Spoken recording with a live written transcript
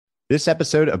This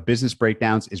episode of Business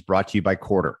Breakdowns is brought to you by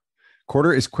Quartr.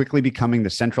 Quartr is quickly becoming the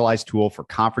centralized tool for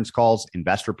conference calls,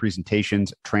 investor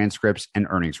presentations, transcripts, and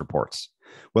earnings reports.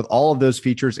 With all of those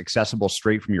features accessible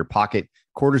straight from your pocket,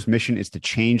 Quartr's mission is to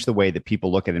change the way that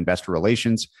people look at investor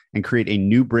relations and create a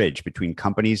new bridge between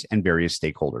companies and various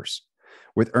stakeholders.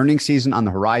 With earnings season on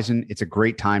the horizon, it's a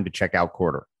great time to check out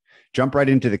Quartr. Jump right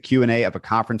into the Q&A of a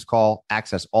conference call,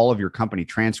 access all of your company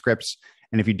transcripts,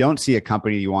 and if you don't see a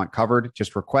company you want covered,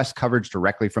 just request coverage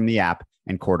directly from the app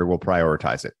and Quartr will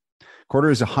prioritize it.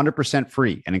 Quartr is 100%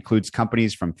 free and includes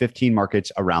companies from 15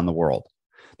 markets around the world.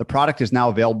 The product is now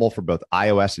available for both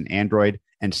iOS and Android,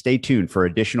 and stay tuned for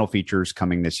additional features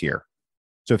coming this year.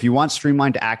 So if you want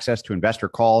streamlined access to investor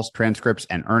calls, transcripts,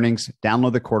 and earnings,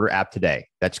 download the Quartr app today.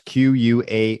 That's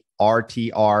Quartr, or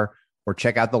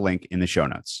check out the link in the show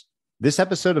notes. This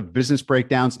episode of Business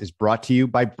Breakdowns is brought to you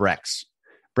by Brex.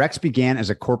 Brex began as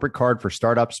a corporate card for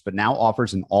startups, but now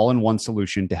offers an all-in-one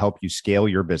solution to help you scale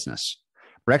your business.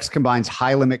 Brex combines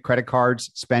high-limit credit cards,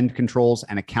 spend controls,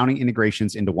 and accounting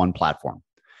integrations into one platform.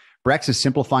 Brex is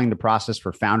simplifying the process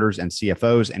for founders and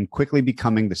CFOs and quickly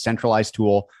becoming the centralized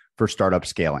tool for startup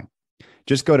scaling.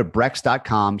 Just go to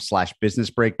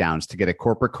brex.com/businessbreakdowns to get a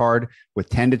corporate card with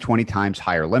 10 to 20 times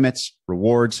higher limits,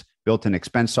 rewards, built-in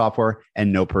expense software,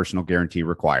 and no personal guarantee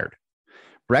required.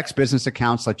 Brex business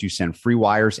accounts let you send free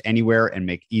wires anywhere and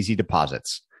make easy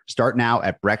deposits. Start now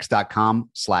at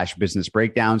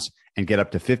brex.com/businessbreakdowns and get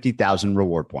up to 50,000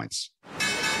 reward points.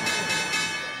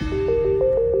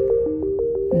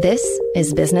 This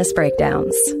is Business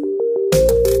Breakdowns.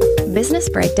 Business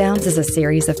Breakdowns is a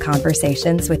series of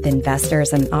conversations with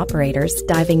investors and operators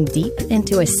diving deep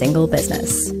into a single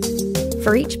business.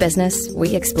 For each business,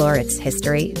 we explore its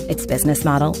history, its business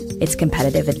model, its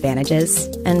competitive advantages,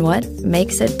 and what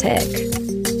makes it tick.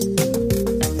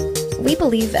 We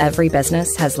believe every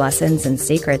business has lessons and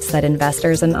secrets that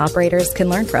investors and operators can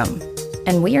learn from,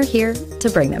 and we are here to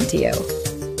bring them to you.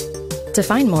 To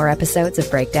find more episodes of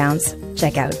Breakdowns,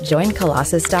 check out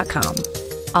joincolossus.com.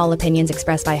 All opinions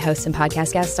expressed by hosts and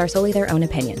podcast guests are solely their own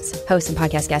opinions. Hosts and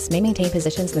podcast guests may maintain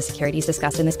positions in the securities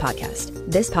discussed in this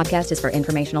podcast. This podcast is for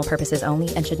informational purposes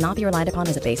only and should not be relied upon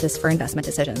as a basis for investment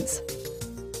decisions.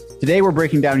 Today, we're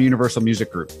breaking down Universal Music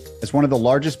Group. As one of the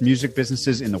largest music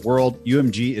businesses in the world,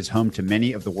 UMG is home to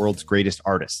many of the world's greatest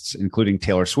artists, including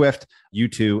Taylor Swift,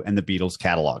 U2, and the Beatles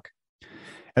catalog.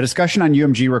 A discussion on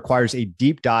UMG requires a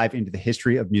deep dive into the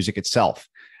history of music itself,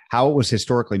 how it was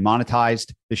historically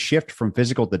monetized, the shift from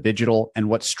physical to digital, and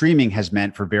what streaming has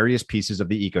meant for various pieces of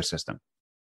the ecosystem.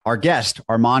 Our guest,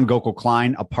 Arman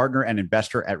Gokgol-Kline, a partner and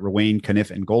investor at Ruane, Cunniff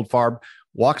Goldfarb,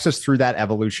 walks us through that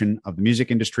evolution of the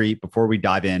music industry before we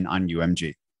dive in on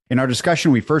UMG. In our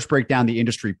discussion, we first break down the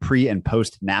industry pre and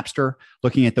post Napster,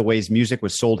 looking at the ways music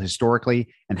was sold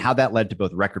historically and how that led to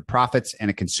both record profits and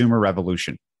a consumer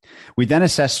revolution. We then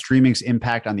assess streaming's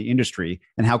impact on the industry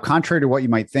and how, contrary to what you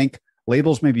might think,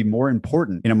 labels may be more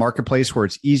important in a marketplace where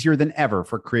it's easier than ever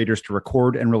for creators to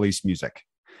record and release music.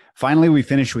 Finally, we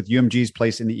finish with UMG's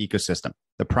place in the ecosystem,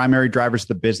 the primary drivers of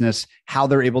the business, how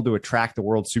they're able to attract the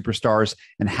world's superstars,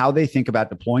 and how they think about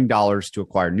deploying dollars to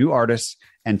acquire new artists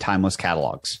and timeless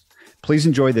catalogs. Please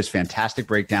enjoy this fantastic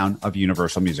breakdown of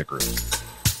Universal Music Group.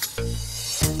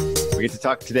 We get to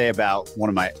talk today about one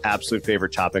of my absolute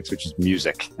favorite topics, which is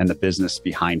music and the business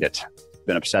behind it.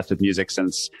 Been obsessed with music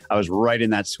since I was right in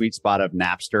that sweet spot of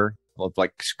Napster, of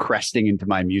like cresting into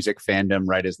my music fandom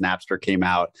right as Napster came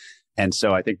out. And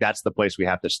so I think that's the place we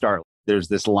have to start. There's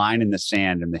this line in the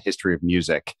sand in the history of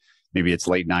music. Maybe it's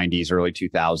late 90s, early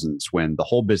 2000s when the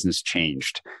whole business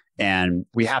changed. And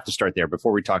we have to start there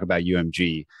before we talk about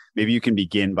UMG. Maybe you can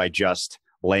begin by just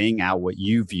laying out what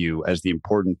you view as the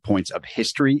important points of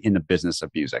history in the business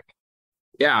of music.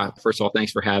 Yeah. First of all,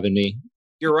 thanks for having me.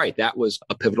 You're right. That was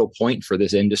a pivotal point for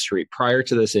this industry. Prior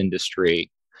to this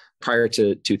industry, prior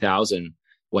to 2000,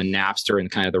 when Napster and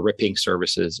kind of the ripping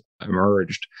services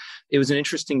emerged, it was an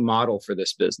interesting model for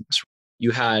this business.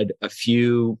 You had a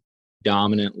few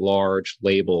dominant large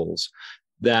labels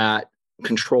that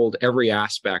controlled every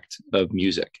aspect of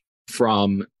music,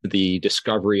 from the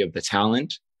discovery of the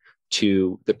talent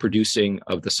to the producing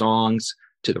of the songs,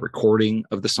 to the recording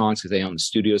of the songs because they owned the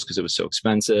studios because it was so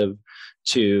expensive,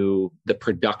 to the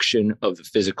production of the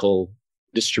physical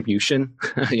distribution.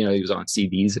 He was on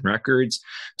CDs and records,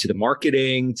 to the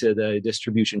marketing, to the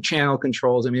distribution channel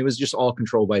controls. I mean, it was just all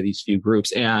controlled by these few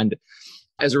groups. And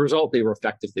as a result, they were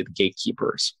effectively the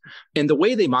gatekeepers. And the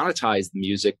way they monetized the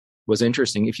music was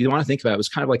interesting. If you want to think about it, it was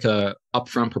kind of like a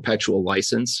upfront perpetual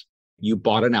license. You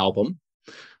bought an album.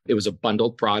 It was a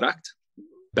bundled product.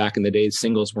 Back in the days,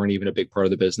 singles weren't even a big part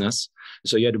of the business.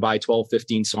 So you had to buy 12,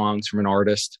 15 songs from an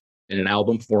artist. in an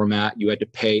album format. You had to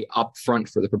pay upfront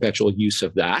for the perpetual use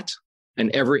of that.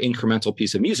 And every incremental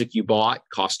piece of music you bought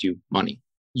cost you money.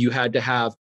 You had to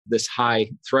have this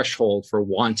high threshold for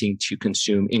wanting to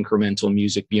consume incremental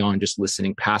music beyond just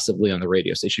listening passively on the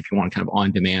radio station if you want kind of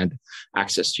on-demand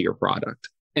access to your product.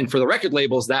 And for the record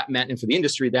labels, that meant, and for the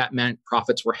industry, that meant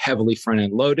profits were heavily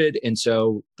front-end loaded. And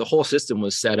so the whole system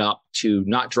was set up to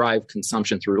not drive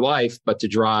consumption through life, but to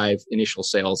drive initial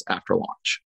sales after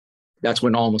launch. That's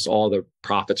when almost all the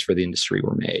profits for the industry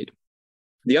were made.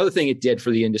 The other thing it did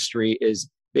for the industry is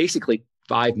basically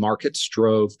 5 markets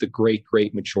drove the great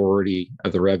majority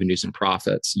of the revenues and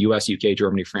profits. US, UK,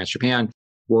 Germany, France, Japan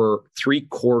were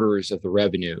 3/4 of the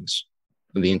revenues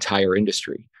of the entire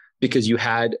industry because you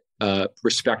had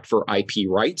respect for IP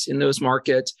rights in those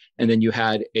markets. And then you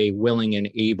had a willing and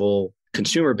able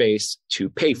consumer base to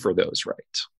pay for those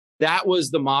rights. That was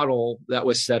the model that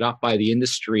was set up by the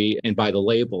industry and by the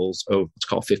labels of what's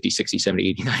called 50, 60, 70,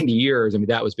 80, 90 years. I mean,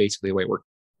 that was basically the way it worked.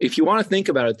 If you want to think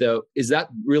about it, though, is that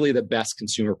really the best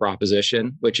consumer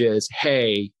proposition, which is,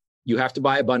 hey, you have to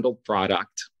buy a bundled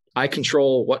product. I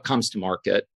control what comes to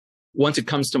market. Once it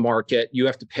comes to market, you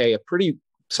have to pay a pretty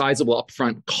sizable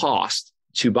upfront cost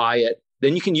to buy it.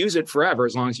 Then you can use it forever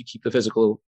as long as you keep the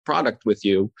physical product with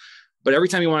you. But every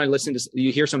time you want to listen to,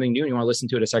 you hear something new and you want to listen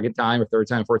to it a second time or third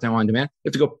time, fourth time on demand, you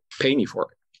have to go pay me for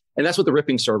it. And that's what the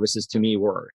ripping services to me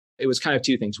were. It was kind of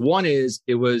 2 things. One is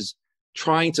it was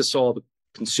trying to solve a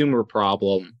consumer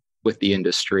problem with the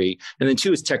industry. And then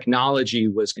 2 is technology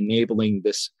was enabling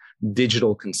this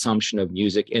digital consumption of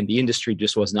music, and the industry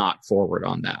just was not forward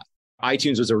on that.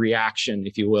 iTunes was a reaction,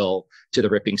 if you will, to the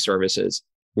ripping services,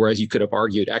 whereas you could have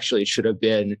argued actually it should have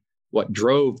been what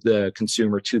drove the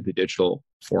consumer to the digital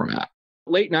format.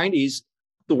 Late 90s,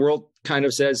 the world kind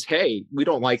of says, hey, we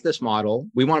don't like this model.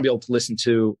 We want to be able to listen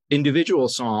to individual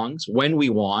songs when we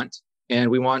want, and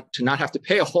we want to not have to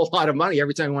pay a whole lot of money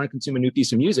every time we want to consume a new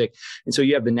piece of music. And so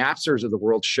you have the Napsters of the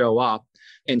world show up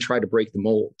and try to break the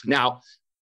mold. Now,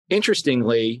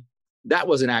 interestingly, that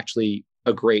wasn't actually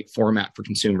a great format for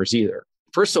consumers either.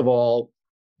 First of all,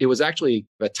 it was actually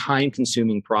a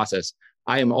time-consuming process.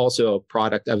 I am also a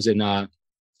product. I was in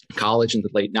college in the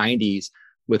late 90s.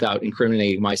 Without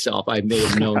incriminating myself, I may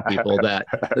have known people that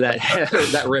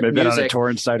ripped music. Maybe on a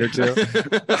torrent site or two.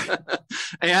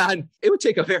 And it would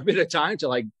take a fair bit of time to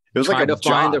try to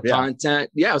find the content.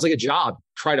 Yeah, it was like a job.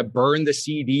 Try to burn the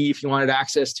CD if you wanted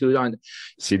access to it on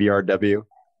CDRW.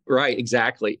 Right,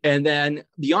 exactly. And then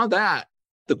beyond that,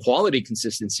 the quality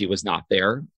consistency was not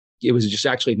there. It was just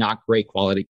actually not great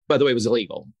quality. By the way, it was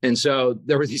illegal. And so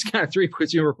there were these kind of 3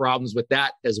 consumer problems with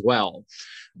that as well.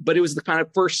 But it was the kind of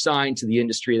first sign to the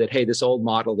industry that, hey, this old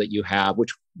model that you have,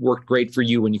 which worked great for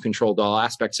you when you controlled all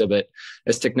aspects of it,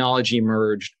 as technology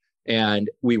emerged and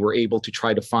we were able to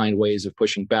try to find ways of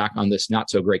pushing back on this not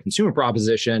so great consumer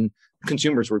proposition,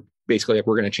 consumers were basically like,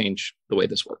 we're going to change the way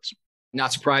this works.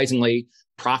 Not surprisingly,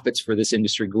 profits for this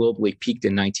industry globally peaked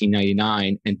in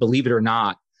 1999. And believe it or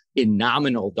not, in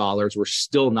nominal dollars, we're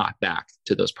still not back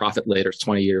to those profit leaders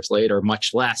 20 years later,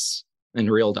 much less in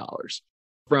real dollars.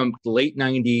 From the late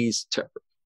 90s to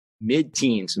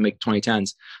mid-teens, to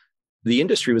mid-2010s, the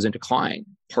industry was in decline,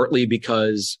 partly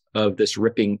because of this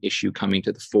ripping issue coming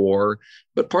to the fore,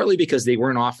 but partly because they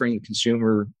weren't offering the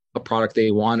consumer a product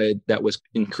they wanted that was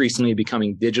increasingly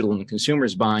becoming digital in the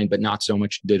consumer's mind, but not so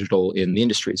much digital in the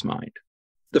industry's mind.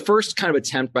 The first kind of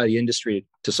attempt by the industry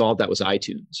to solve that was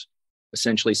iTunes.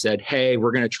 Essentially said, hey,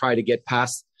 we're going to try to get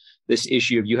past this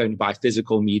issue of you having to buy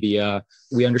physical media.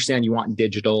 We understand you want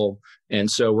digital.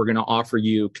 And so we're going to offer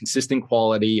you consistent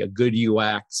quality, a good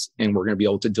UX, and we're going to be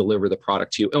able to deliver the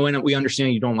product to you. Oh, and we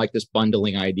understand you don't like this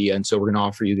bundling idea. And so we're going to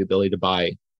offer you the ability to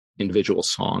buy individual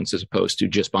songs as opposed to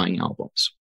just buying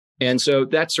albums. And so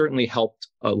that certainly helped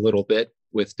a little bit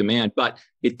with demand, but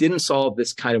it didn't solve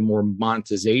this kind of more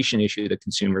monetization issue that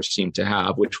consumers seem to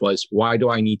have, which was, why do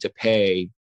I need to pay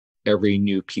every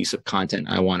new piece of content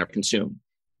I want to consume?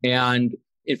 And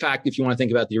in fact, if you want to think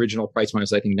about the original price point, it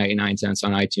was, I think, 99 cents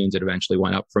on iTunes. It eventually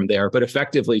went up from there. But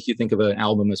effectively, if you think of an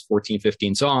album as 14,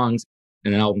 15 songs,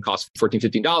 and an album costs $14,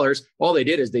 $15, all they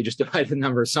did is they just divided the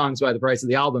number of songs by the price of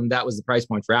the album. That was the price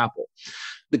point for Apple.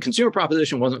 The consumer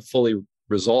proposition wasn't fully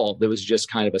resolved. It was just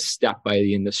kind of a step by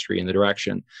the industry in the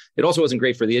direction. It also wasn't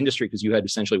great for the industry because you had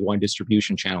essentially one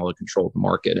distribution channel to control the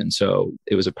market. And so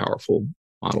it was a powerful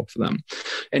model for them.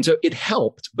 And so it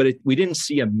helped, but we didn't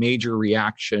see a major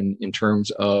reaction in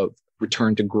terms of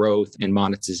return to growth and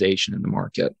monetization in the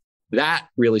market. That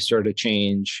really started to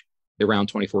change around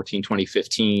 2014,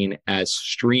 2015 as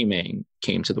streaming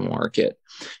came to the market.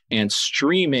 And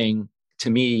streaming, to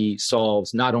me,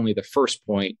 solves not only the first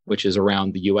point, which is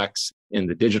around the UX in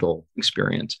the digital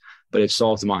experience, but it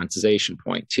solves the monetization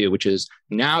point too, which is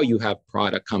now you have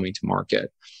product coming to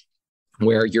market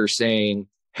where you're saying,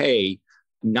 hey,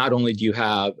 not only do you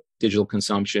have digital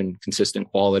consumption, consistent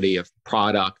quality of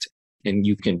product, and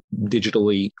you can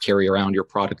digitally carry around your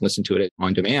product, listen to it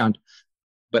on demand,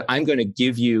 but I'm going to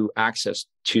give you access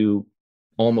to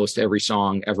almost every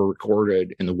song ever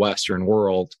recorded in the Western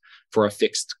world for a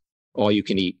fixed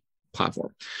all-you-can-eat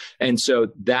platform. And so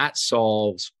that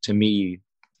solves, to me,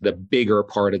 the bigger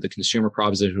part of the consumer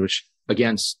proposition, which,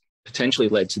 again, potentially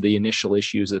led to the initial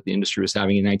issues that the industry was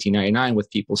having in 1999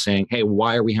 with people saying, hey,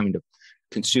 why are we having to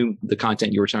consume the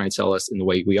content you were trying to sell us in the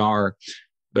way we are?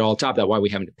 But on top of that, why are we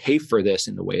having to pay for this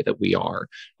in the way that we are?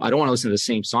 I don't want to listen to the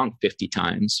same song 50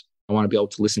 times. I want to be able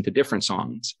to listen to different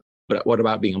songs. But what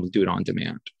about being able to do it on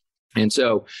demand? And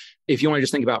so if you want to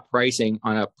just think about pricing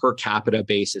on a per capita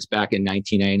basis, back in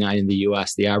 1999 in the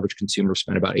US, the average consumer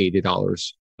spent about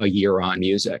 $80 a year on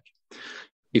music.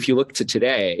 If you look to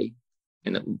today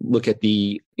and look at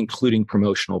the including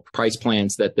promotional price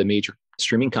plans that the major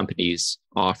streaming companies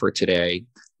offer today,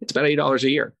 it's about $80 a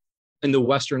year. In the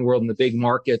Western world, in the big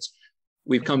markets,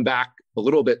 we've come back a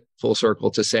little bit full circle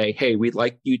to say, hey, we'd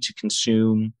like you to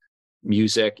consume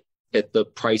music at the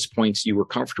price points you were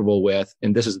comfortable with.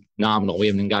 And this is nominal. We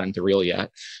haven't gotten to real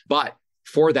yet. But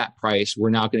for that price, we're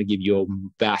now going to give you a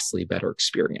vastly better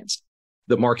experience.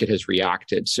 The market has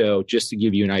reacted. So just to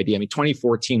give you an idea,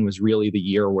 2014 was really the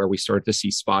year where we started to see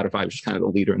Spotify, which is kind of the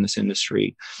leader in this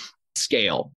industry,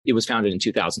 scale. It was founded in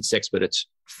 2006, but its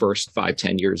first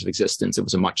 5-10 years of existence, it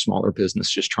was a much smaller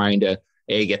business, just trying to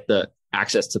A, get the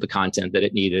access to the content that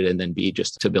it needed, and then B,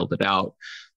 just to build it out.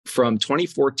 From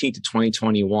 2014 to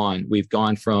 2021, we've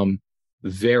gone from a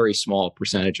very small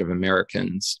percentage of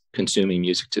Americans consuming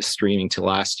music to streaming to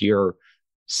last year,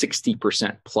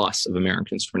 60% plus of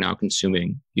Americans were now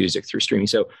consuming music through streaming.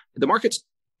 So the market's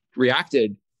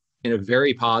reacted in a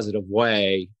very positive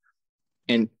way,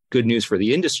 and good news for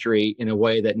the industry in a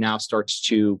way that now starts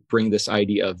to bring this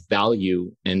idea of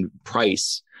value and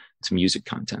price to music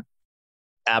content.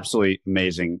 Absolutely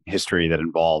amazing history that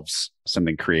involves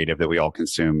something creative that we all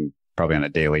consume probably on a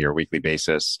daily or weekly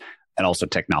basis, and also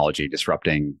technology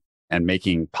disrupting and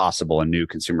making possible a new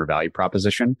consumer value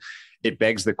proposition. It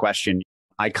begs the question,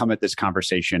 I come at this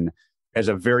conversation as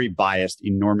a very biased,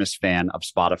 enormous fan of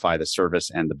Spotify, the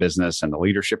service and the business and the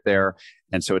leadership there.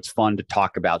 And so it's fun to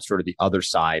talk about sort of the other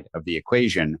side of the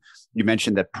equation. You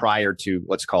mentioned that prior to,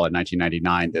 let's call it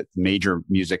 1999, that major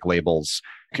music labels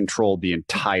controlled the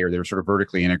entire, they were sort of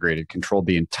vertically integrated, controlled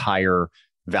the entire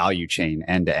value chain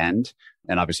end to end.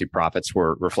 And obviously profits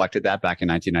were reflected that back in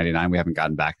 1999. We haven't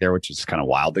gotten back there, which is kind of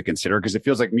wild to consider because it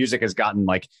feels like music has gotten,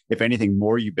 like, if anything,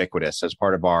 more ubiquitous as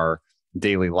part of our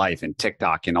daily life, and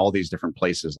TikTok and all these different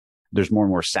places. There's more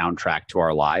and more soundtrack to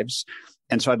our lives.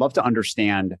 And so I'd love to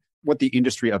understand what the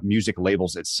industry of music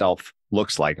labels itself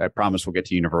looks like. I promise we'll get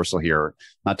to Universal here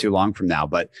not too long from now,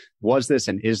 but was this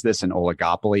and is this an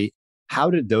oligopoly? How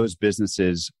did those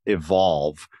businesses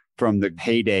evolve from the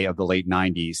heyday of the late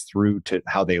 90s through to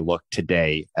how they look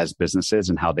today as businesses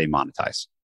and how they monetize?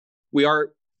 We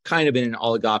are kind of in an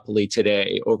oligopoly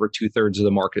today. Over 2/3 of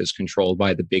the market is controlled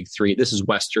by the big three. This is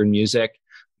Western music.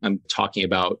 I'm talking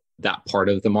about that part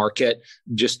of the market.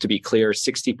 Just to be clear,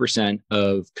 60%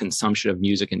 of consumption of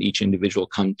music in each individual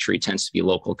country tends to be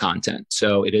local content.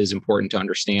 So it is important to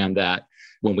understand that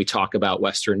when we talk about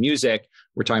Western music,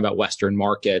 we're talking about Western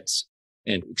markets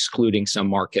and excluding some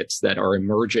markets that are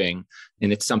emerging.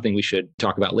 And it's something we should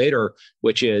talk about later,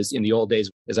 which is in the old days,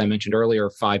 as I mentioned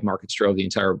earlier, 5 markets drove the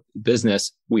entire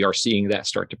business. We are seeing that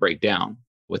start to break down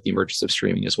with the emergence of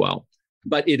streaming as well.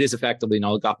 But it is effectively an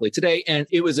oligopoly today. And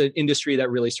it was an industry that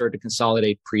really started to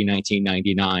consolidate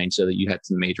pre-1999 so that you had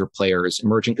some major players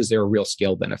emerging because there are real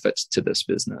scale benefits to this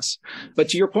business. But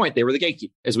to your point, they were the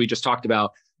gatekeeper. As we just talked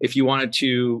about, if you wanted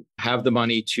to have the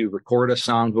money to record a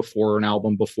song before, an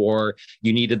album before,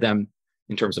 you needed them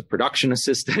in terms of production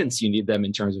assistance, you need them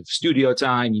in terms of studio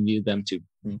time, you needed them to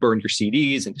burn your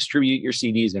CDs and distribute your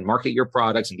CDs and market your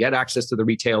products and get access to the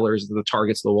retailers, the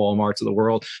Targets, the Walmarts of the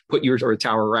world, put your, or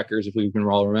Tower Records, if we can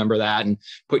all remember that, and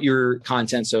put your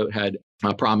content so it had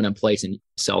a prominent place and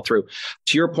sell through.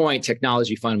 To your point,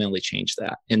 technology fundamentally changed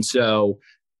that. And so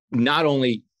not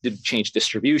only did it change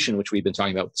distribution, which we've been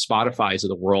talking about with Spotify's of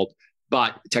the world,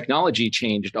 but technology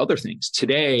changed other things.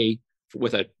 Today,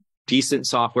 with a decent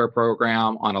software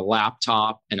program on a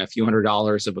laptop and a few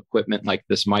 $100s of equipment like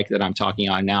this mic that I'm talking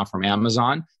on now from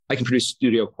Amazon, I can produce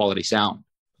studio quality sound.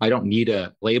 I don't need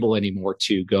a label anymore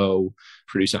to go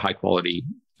produce a high quality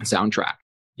soundtrack.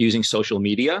 Using social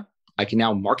media, I can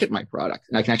now market my product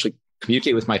and I can actually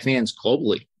communicate with my fans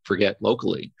globally, forget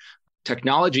locally.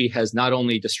 technology has not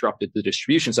only disrupted the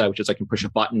distribution side, which is I can push a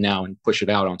button now and push it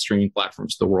out on streaming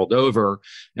platforms the world over.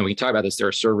 And we can talk about this. There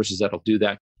are services that'll do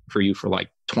that for you for like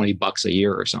 $20 a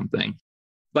year or something.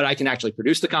 But I can actually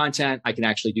produce the content. I can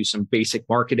actually do some basic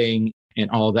marketing and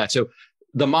all of that. So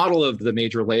the model of the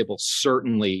major labels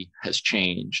certainly has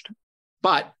changed.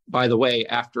 But by the way,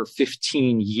 after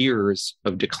 15 years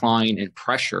of decline and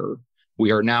pressure,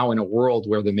 we are now in a world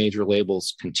where the major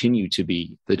labels continue to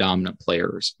be the dominant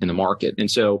players in the market.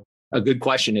 And so a good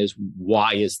question is,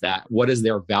 why is that? What is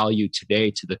their value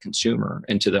today to the consumer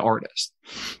and to the artist?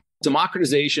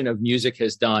 Democratization of music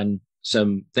has done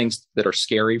some things that are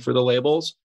scary for the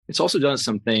labels. It's also done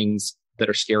some things that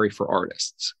are scary for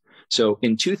artists. So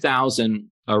in 2000,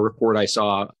 a report I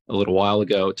saw a little while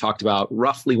ago talked about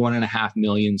roughly 1.5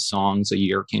 million songs a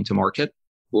year came to market.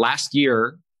 Last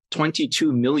year,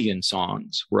 22 million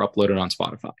songs were uploaded on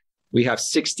Spotify. We have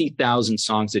 60,000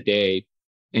 songs a day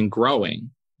and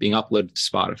growing being uploaded to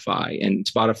Spotify. And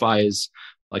Spotify is,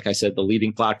 like I said, the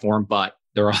leading platform, but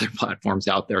there are other platforms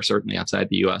out there, certainly outside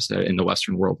the US, in the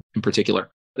Western world in particular.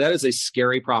 That is a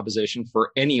scary proposition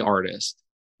for any artist,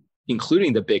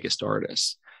 including the biggest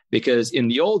artists, because in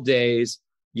the old days,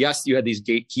 yes, you had these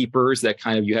gatekeepers that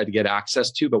kind of you had to get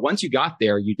access to, but once you got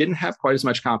there, you didn't have quite as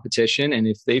much competition. And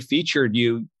if they featured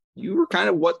you, you were kind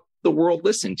of what the world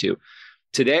listened to.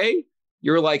 Today,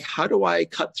 you're like, how do I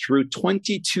cut through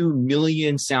 22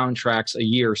 million soundtracks a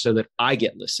year so that I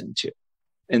get listened to?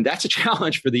 And that's a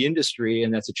challenge for the industry,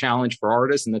 and that's a challenge for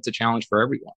artists, and that's a challenge for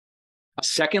everyone.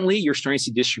 Secondly, you're starting to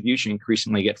see distribution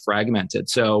increasingly get fragmented.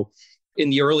 So in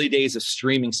the early days of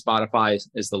streaming, Spotify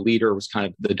as the leader was kind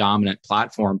of the dominant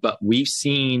platform, but we've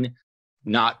seen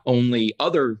not only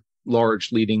other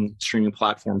large leading streaming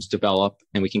platforms develop,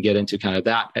 and we can get into kind of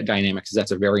that dynamic because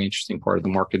that's a very interesting part of the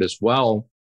market as well.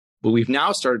 But we've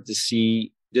now started to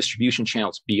see distribution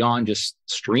channels beyond just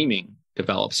streaming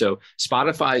develop. So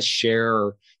Spotify's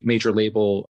share major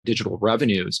label digital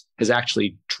revenues has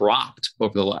actually dropped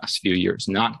over the last few years,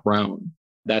 not grown.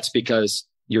 That's because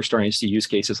you're starting to see use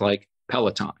cases like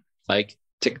Peloton, like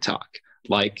TikTok,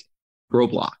 like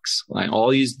Roblox, like all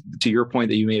these, to your point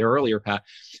that you made earlier, Pat,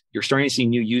 you're starting to see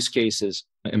new use cases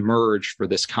emerge for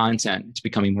this content. It's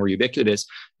becoming more ubiquitous.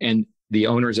 And the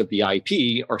owners of the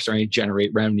IP are starting to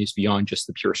generate revenues beyond just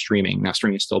the pure streaming. Now,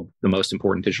 streaming is still the most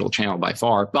important digital channel by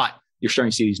far, but you're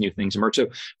starting to see these new things emerge. So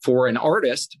for an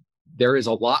artist, there is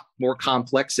a lot more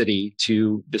complexity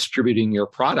to distributing your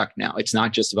product now. It's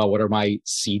not just about what are my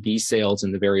CD sales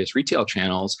in the various retail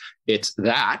channels. It's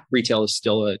that retail is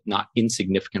still a not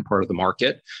insignificant part of the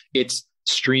market. It's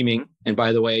streaming. And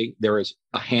by the way, there is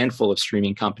a handful of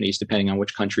streaming companies, depending on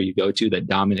which country you go to, that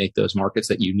dominate those markets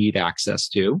that you need access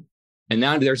to. And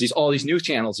now there's all these new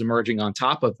channels emerging on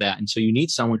top of that. And so you need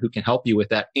someone who can help you with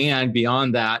that. And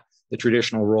beyond that, the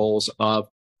traditional roles of,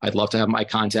 I'd love to have my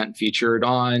content featured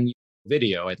on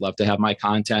video. I'd love to have my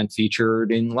content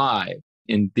featured in live,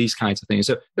 in these kinds of things.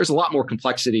 So there's a lot more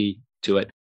complexity to it.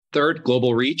 Third,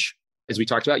 global reach. As we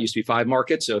talked about, it used to be 5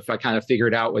 markets. So if I kind of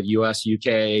figured out what US,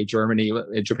 UK, Germany,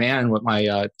 Japan, what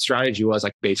my strategy was, I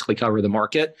could basically cover the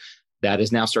market. That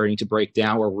is now starting to break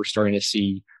down where we're starting to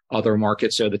see other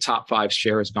markets. So the top 5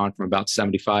 share has gone from about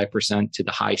 75% to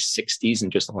the high 60s in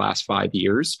just the last 5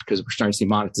 years, because we're starting to see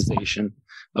monetization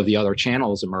of the other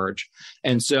channels emerge.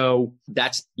 And so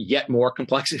that's yet more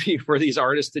complexity for these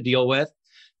artists to deal with.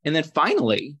 And then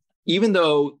finally, even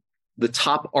though the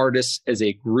top artists as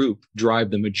a group drive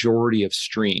the majority of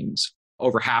streams,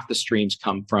 over half the streams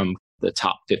come from the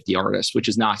top 50 artists, which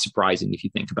is not surprising if you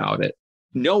think about it.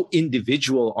 No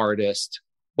individual artist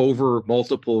over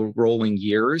multiple rolling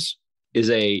years is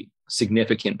a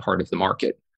significant part of the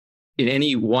market. In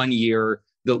any one year,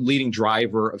 the leading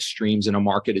driver of streams in a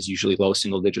market is usually low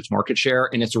single digits market share.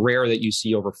 And it's rare that you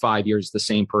see over 5 years the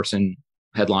same person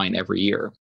headline every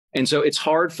year. And so it's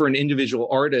hard for an individual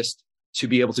artist to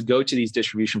be able to go to these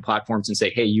distribution platforms and say,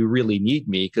 hey, you really need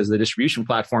me, because the distribution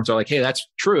platforms are like, hey, that's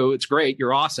true. It's great.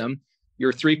 You're awesome.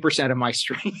 You're 3% of my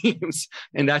streams.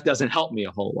 And that doesn't help me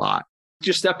a whole lot.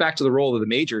 Just step back to the role of the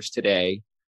majors today.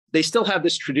 They still have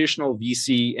this traditional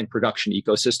VC and production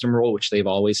ecosystem role, which they've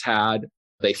always had.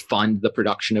 They fund the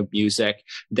production of music.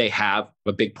 They have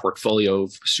a big portfolio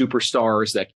of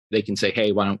superstars that they can say,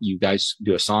 hey, why don't you guys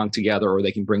do a song together? Or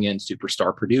they can bring in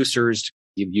superstar producers to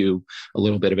give you a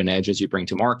little bit of an edge as you bring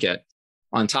to market.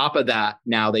 On top of that,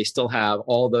 now they still have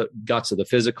all the guts of the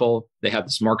physical. They have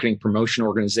this marketing promotion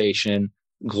organization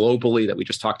globally that we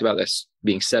just talked about that's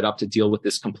being set up to deal with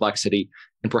this complexity.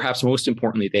 And perhaps most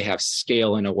importantly, they have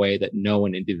scale in a way that no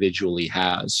one individually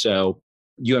has. So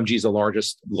UMG is the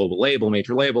largest global label,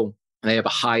 major label. They have a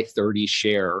high 30s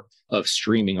share of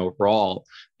streaming overall.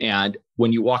 And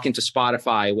when you walk into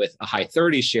Spotify with a high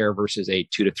 30s share versus a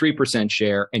 2 to 3%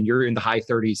 share, and you're in the high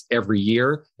 30s every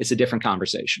year, it's a different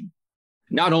conversation.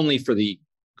 Not only for the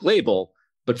label,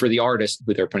 but for the artist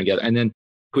who they're putting together, and then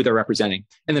who they're representing.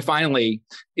 And then finally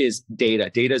is data.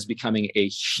 Data is becoming a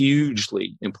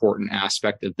hugely important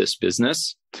aspect of this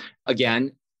business.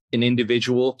 Again, an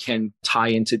individual can tie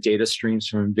into data streams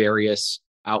from various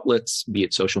outlets, be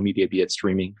it social media, be it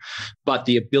streaming. But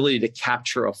the ability to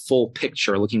capture a full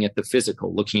picture, looking at the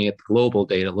physical, looking at the global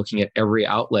data, looking at every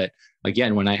outlet.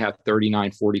 Again, when I have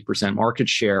 39, 40% market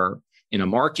share in a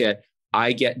market,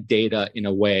 I get data in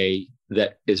a way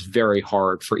that is very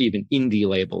hard for even indie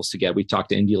labels to get. We talked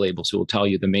to indie labels who will tell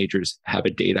you the majors have a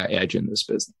data edge in this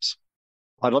business.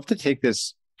 I'd love to take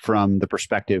this from the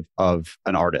perspective of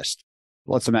an artist.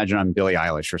 Let's imagine I'm Billie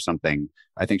Eilish or something.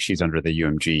 I think she's under the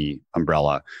UMG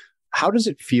umbrella. How does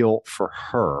it feel for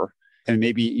her? And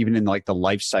maybe even in like the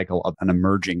life cycle of an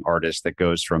emerging artist that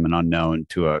goes from an unknown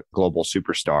to a global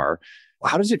superstar.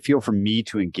 How does it feel for me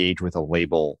to engage with a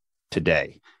label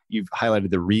today? You've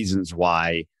highlighted the reasons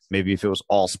why maybe if it was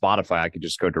all Spotify, I could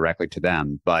just go directly to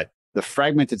them. But the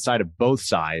fragmented side of both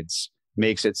sides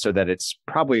makes it so that it's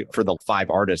probably for the 5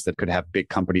 artists that could have big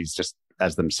companies just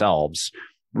as themselves,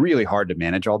 really hard to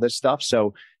manage all this stuff.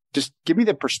 So just give me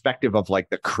the perspective of like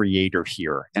the creator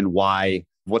here and why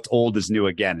what's old is new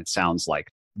again. It sounds like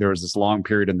there was this long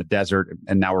period in the desert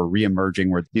and now we're reemerging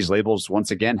where these labels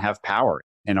once again have power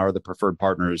and are the preferred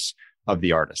partners of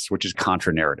the artists, which is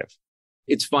contra narrative.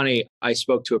 It's funny. I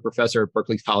spoke to a professor at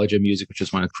Berklee College of Music, which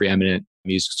is one of the preeminent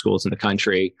music schools in the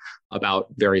country, about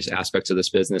various aspects of this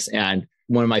business. And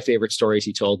one of my favorite stories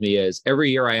he told me is every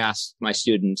year I ask my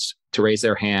students to raise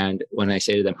their hand when I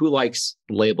say to them, who likes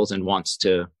labels and wants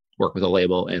to work with a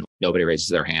label? And nobody raises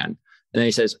their hand. And then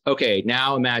he says, okay,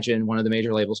 now imagine one of the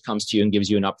major labels comes to you and gives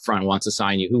you an upfront, wants to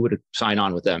sign you. Who would sign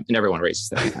on with them? And everyone raises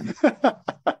their hand.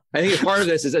 I think a part of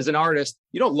this is as an artist,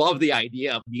 you don't love the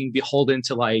idea of being beholden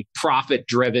to like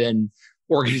profit-driven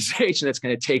organization that's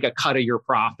going to take a cut of your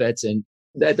profits. And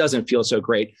that doesn't feel so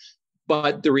great.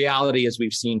 But the reality is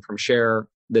we've seen from Cher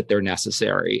that they're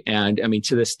necessary. And I mean,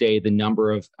 to this day, the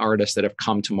number of artists that have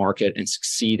come to market and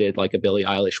succeeded like a Billie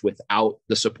Eilish without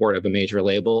the support of a major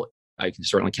label, I can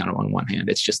certainly count them on one hand.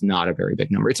 It's just not a very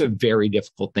big number. It's a very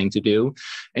difficult thing to do.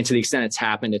 And to the extent it's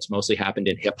happened, it's mostly happened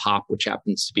in hip hop, which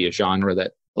happens to be a genre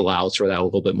that allows for that a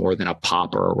little bit more than a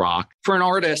pop or a rock. For an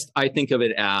artist, I think of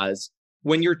it as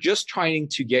when you're just trying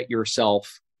to get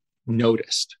yourself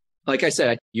noticed. Like I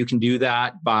said, you can do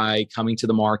that by coming to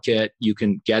the market. You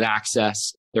can get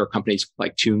access. There are companies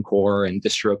like TuneCore and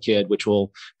DistroKid, which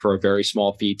will, for a very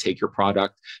small fee, take your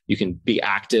product. You can be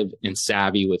active and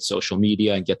savvy with social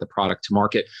media and get the product to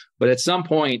market. But at some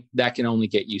point, that can only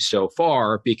get you so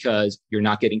far because you're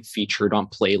not getting featured on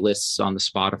playlists on the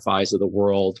Spotifys of the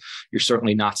world. You're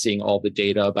certainly not seeing all the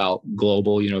data about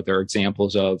global. There are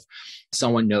examples of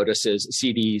someone notices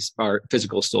CDs are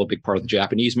physical, still a big part of the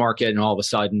Japanese market. And all of a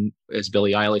sudden, as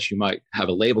Billie Eilish, you might have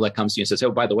a label that comes to you and says,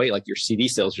 oh, by the way, like your CD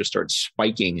sales just started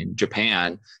spiking in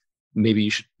Japan. Maybe you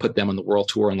should put them on the world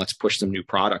tour and let's push some new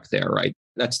product there, right?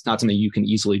 That's not something you can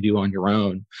easily do on your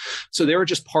own. So there are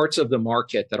just parts of the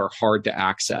market that are hard to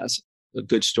access. A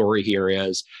good story here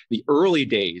is the early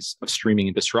days of streaming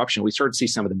and disruption. We started to see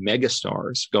some of the mega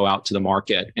stars go out to the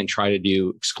market and try to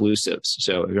do exclusives.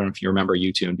 So I don't know if you remember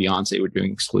U2 and Beyonce were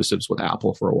doing exclusives with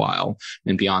Apple for a while,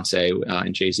 and Beyonce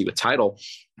and Jay-Z with Tidal.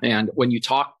 And when you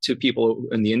talk to people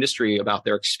in the industry about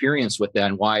their experience with that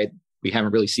and why we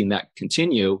haven't really seen that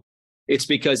continue, it's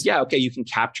because, you can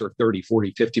capture 30,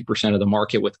 40, 50% of the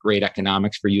market with great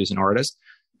economics for you as an artist.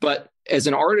 But as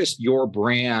an artist, your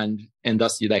brand and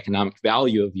thus the economic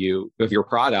value of your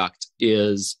product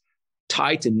is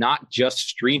tied to not just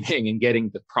streaming and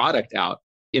getting the product out.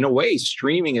 In a way,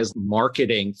 streaming is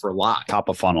marketing for live. Top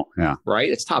of funnel. Yeah. Right?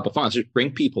 It's top of funnel. So just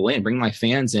bring people in, bring my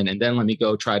fans in, and then let me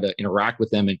go try to interact with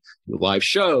them and do live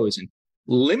shows, and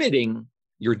limiting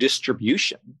your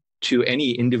distribution to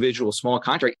any individual small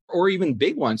contract or even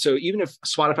big one. So even if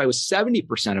Spotify was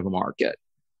 70% of a market,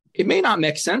 it may not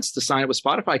make sense to sign up with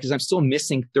Spotify because I'm still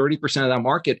missing 30% of that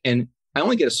market. And I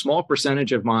only get a small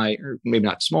percentage of my, or maybe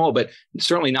not small, but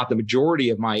certainly not the majority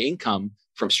of my income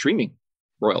from streaming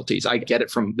royalties. I get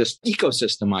it from this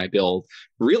ecosystem I build.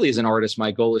 Really, as an artist,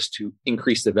 my goal is to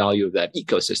increase the value of that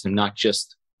ecosystem, not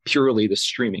just purely the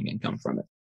streaming income from it.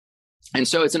 And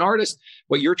so as an artist,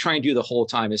 what you're trying to do the whole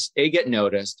time is get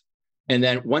noticed. And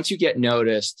then once you get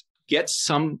noticed, get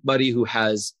somebody who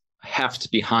has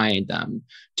heft behind them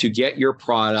to get your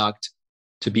product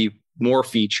to be more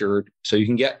featured so you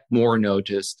can get more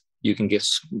noticed You can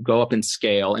go up in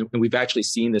scale. And we've actually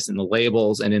seen this in the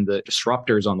labels and in the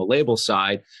disruptors on the label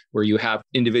side, where you have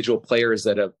individual players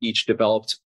that have each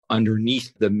developed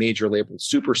underneath the major label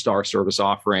superstar service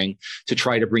offering to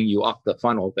try to bring you up the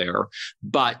funnel there.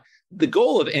 But the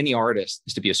goal of any artist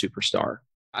is to be a superstar.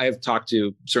 I have talked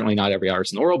to, certainly not every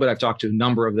artist in the world, but I've talked to a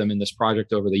number of them in this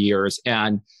project over the years.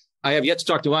 And I have yet to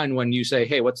talk to one when you say,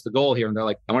 hey, what's the goal here? And they're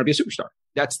like, I want to be a superstar.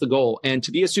 That's the goal. And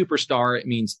to be a superstar, it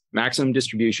means maximum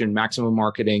distribution, maximum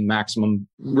marketing, maximum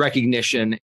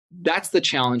recognition. That's the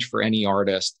challenge for any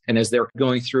artist. And as they're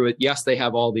going through it, yes, they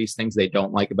have all these things they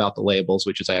don't like about the labels,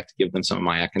 which is I have to give them some of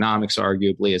my economics,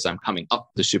 arguably, as I'm coming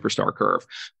up the superstar curve.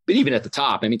 But even at the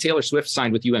top, I mean, Taylor Swift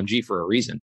signed with UMG for a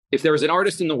reason. If there was an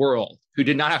artist in the world who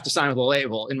did not have to sign with a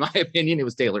label, in my opinion, it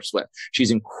was Taylor Swift. She's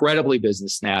incredibly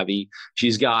business savvy.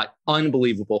 She's got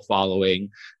unbelievable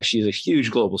following. She's a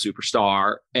huge global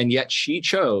superstar. And yet she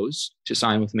chose to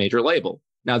sign with a major label.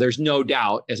 Now, there's no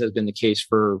doubt, as has been the case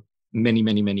for many,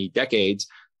 many, many decades,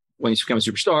 when you become a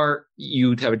superstar,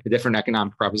 you have a different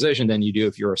economic proposition than you do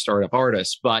if you're a startup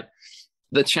artist. But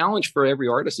the challenge for every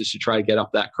artist is to try to get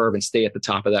up that curve and stay at the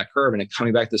top of that curve. And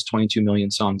coming back to this 22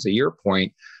 million songs a year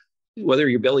point, whether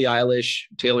you're Billie Eilish,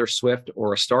 Taylor Swift,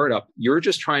 or a startup, you're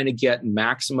just trying to get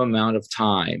maximum amount of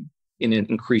time in an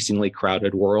increasingly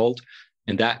crowded world.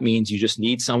 And that means you just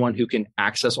need someone who can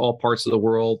access all parts of the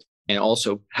world and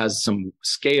also has some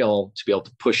scale to be able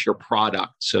to push your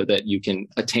product so that you can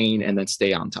attain and then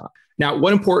stay on top. Now,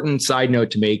 one important side note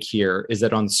to make here is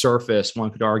that on the surface, one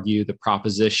could argue the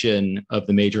proposition of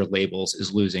the major labels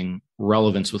is losing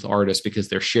relevance with artists because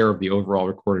their share of the overall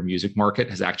recorded music market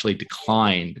has actually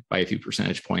declined by a few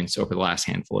percentage points over the last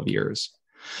handful of years.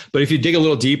 But if you dig a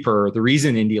little deeper, the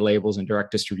reason indie labels and direct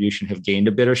distribution have gained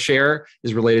a bit of share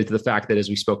is related to the fact that, as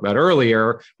we spoke about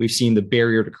earlier, we've seen the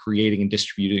barrier to creating and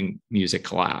distributing music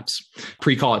collapse.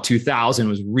 Pre-Call It 2000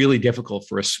 was really difficult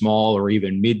for a small or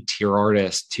even mid-tier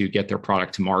artist to get their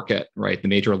product to market, right? The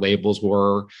major labels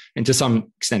were, and to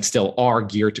some extent still are,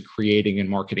 geared to creating and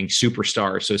marketing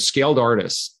superstars. So scaled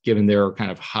artists, given their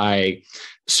kind of high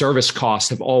service costs,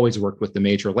 have always worked with the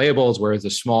major labels, whereas the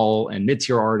small and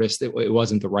mid-tier artists, it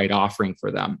wasn't the right offering for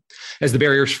them. As the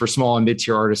barriers for small and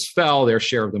mid-tier artists fell, their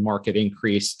share of the market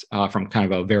increased from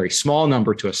kind of a very small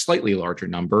number to a slightly larger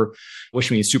number, which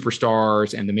means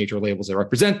superstars and the major labels that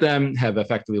represent them have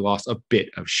effectively lost a bit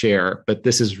of share. But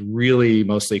this is really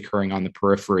mostly occurring on the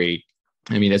periphery.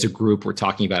 I mean, as a group, we're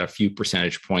talking about a few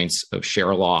percentage points of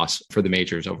share loss for the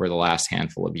majors over the last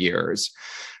handful of years.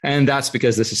 And that's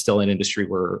because this is still an industry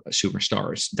where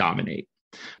superstars dominate.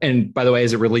 And by the way,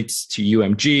 as it relates to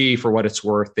UMG, for what it's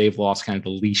worth, they've lost kind of the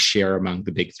least share among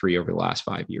the big three over the last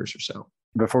 5 years or so.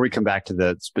 Before we come back to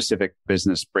the specific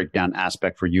business breakdown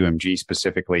aspect for UMG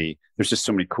specifically, there's just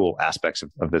so many cool aspects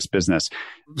of this business.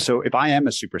 So if I am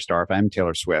a superstar, if I am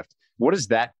Taylor Swift, what does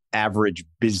that average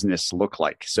business look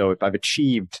like? So if I've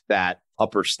achieved that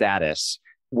upper status,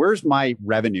 where's my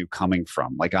revenue coming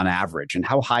from, like on average? And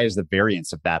how high is the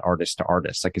variance of that artist to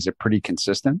artist? Like, is it pretty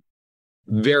consistent?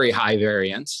 Very high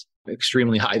variance,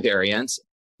 extremely high variance,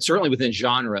 certainly within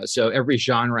genre. So every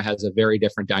genre has a very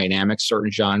different dynamic. Certain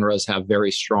genres have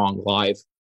very strong live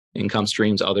income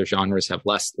streams. Other genres have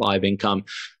less live income,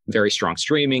 very strong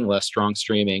streaming, less strong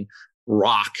streaming.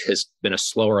 Rock has been a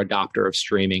slower adopter of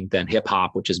streaming than hip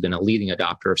hop, which has been a leading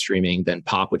adopter of streaming, than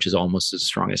pop, which is almost as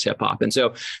strong as hip hop. And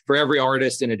so for every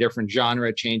artist in a different genre,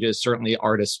 it changes. Certainly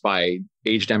artists by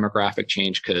age demographic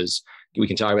change, because we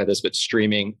can talk about this, but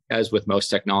streaming, as with most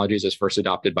technologies, is first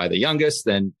adopted by the youngest,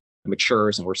 then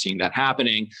matures, and we're seeing that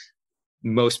happening.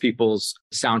 Most people's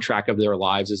soundtrack of their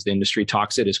lives, as the industry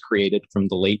talks it, is created from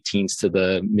the late teens to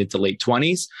the mid to late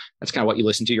 20s. That's kind of what you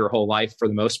listen to your whole life for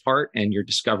the most part, and your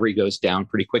discovery goes down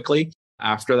pretty quickly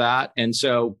after that. And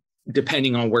so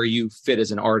depending on where you fit as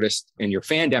an artist in your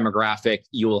fan demographic,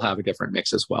 you will have a different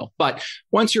mix as well. But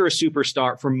once you're a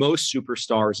superstar, for most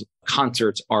superstars,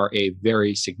 concerts are a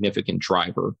very significant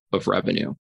driver of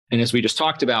revenue. And as we just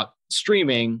talked about,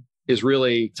 streaming is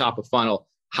really top of funnel.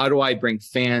 How do I bring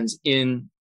fans in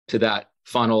to that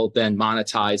funnel, then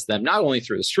monetize them, not only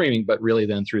through the streaming, but really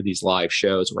then through these live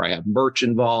shows where I have merch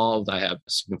involved, I have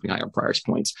significantly higher price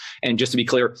points. And just to be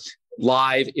clear,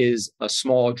 live is a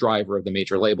small driver of the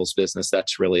major labels business.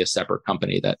 That's really a separate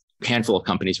company, that handful of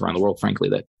companies around the world, frankly,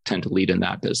 that tend to lead in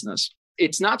that business.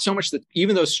 It's not so much that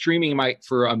even though streaming might,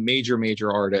 for a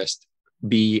major artist,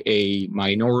 be a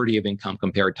minority of income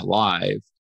compared to live,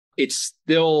 it's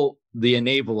still the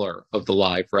enabler of the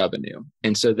live revenue.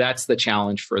 And so that's the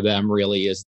challenge for them really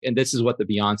is, and this is what the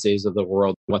Beyoncés of the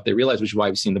world, what they realize, which is why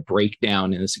we've seen the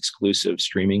breakdown in this exclusive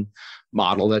streaming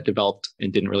model that developed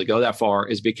and didn't really go that far,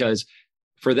 is because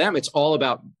For them, it's all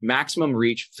about maximum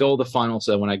reach, fill the funnel.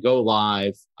 So when I go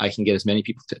live, I can get as many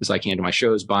people as I can to my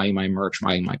shows, buying my merch,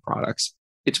 buying my products.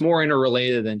 It's more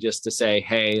interrelated than just to say,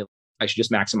 hey, I should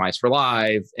just maximize for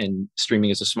live, and streaming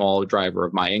is a small driver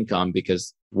of my income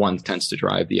because one tends to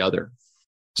drive the other.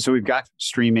 So we've got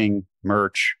streaming,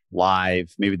 merch,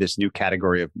 live, maybe this new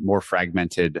category of more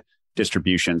fragmented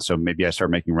distribution. So maybe I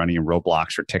start running in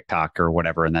Roblox or TikTok or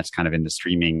whatever, and that's kind of in the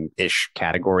streaming-ish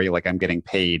category. Like I'm getting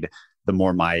paid the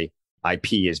more my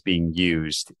IP is being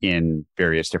used in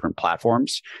various different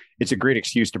platforms. It's a great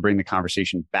excuse to bring the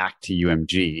conversation back to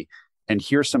UMG. And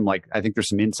here's some, I think there's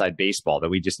some inside baseball that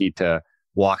we just need to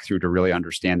walk through to really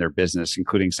understand their business,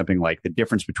 including something like the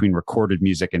difference between recorded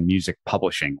music and music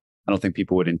publishing. I don't think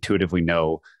people would intuitively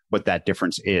know what that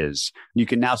difference is. You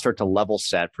can now start to level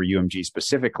set for UMG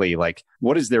specifically,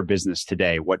 what is their business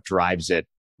today? What drives it?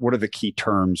 What are the key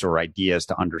terms or ideas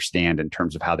to understand in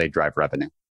terms of how they drive revenue?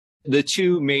 The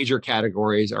two major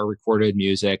categories are recorded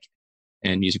music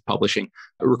and music publishing.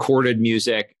 Recorded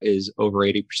music is over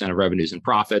 80% of revenues and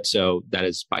profits. So that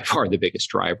is by far the biggest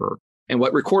driver. And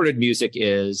what recorded music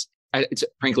is, it's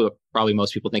frankly what probably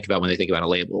most people think about when they think about a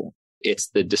label. It's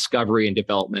the discovery and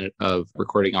development of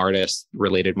recording artists,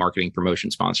 related marketing,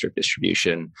 promotion, sponsorship,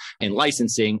 distribution, and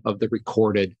licensing of the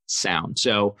recorded sound.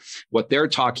 So what they're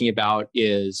talking about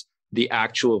is the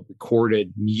actual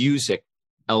recorded music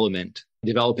element,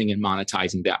 developing and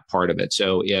monetizing that part of it.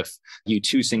 So if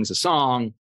U2 sings a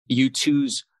song,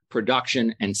 U2's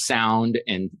production and sound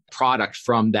and product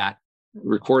from that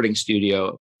recording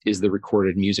studio is the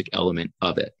recorded music element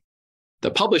of it.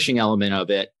 The publishing element of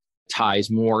it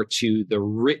ties more to the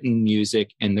written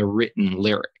music and the written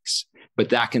lyrics, but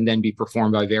that can then be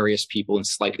performed by various people in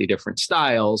slightly different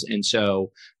styles. And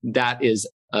so that is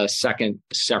a second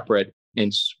separate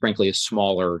and frankly a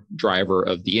smaller driver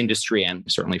of the industry, and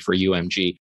certainly for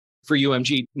UMG. For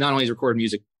UMG, not only is recorded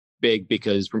music big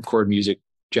because recorded music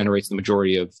generates the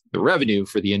majority of the revenue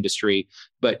for the industry,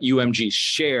 but UMG's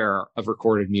share of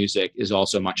recorded music is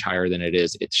also much higher than it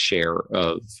is its share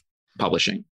of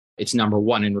publishing. It's number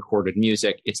one in recorded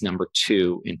music. It's number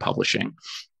two in publishing.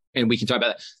 And we can talk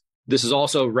about that. This is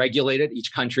also regulated.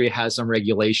 Each country has some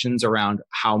regulations around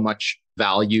how much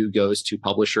value goes to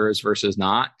publishers versus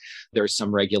not. There's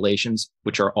some regulations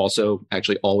which are also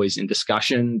actually always in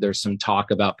discussion. There's some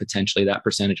talk about potentially that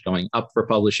percentage going up for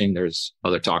publishing. There's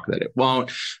other talk that it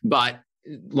won't. But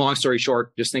long story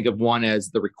short, just think of one as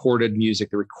the recorded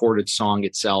music, the recorded song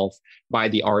itself by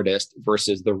the artist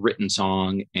versus the written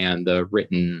song and the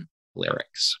written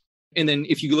lyrics. And then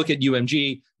if you look at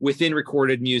UMG within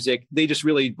recorded music, they just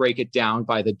really break it down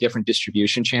by the different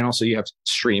distribution channels. So you have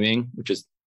streaming, which is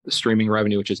the streaming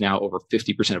revenue, which is now over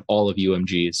 50% of all of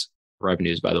UMG's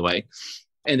revenues, by the way.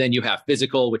 And then you have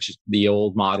physical, which is the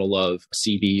old model of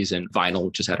CDs and vinyl,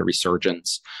 which has had a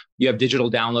resurgence. You have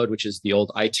digital download, which is the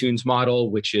old iTunes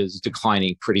model, which is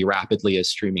declining pretty rapidly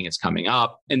as streaming is coming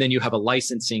up. And then you have a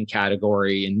licensing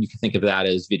category, and you can think of that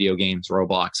as video games,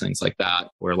 Roblox, things like that,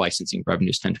 where licensing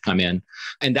revenues tend to come in.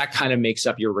 And that kind of makes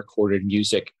up your recorded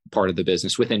music part of the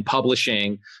business. Within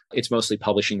publishing, it's mostly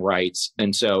publishing rights.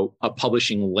 And so a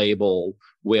publishing label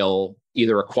will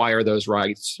either acquire those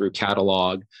rights through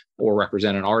catalog or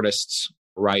represent an artist's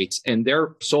rights. And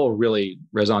their sole really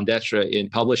raison d'etre in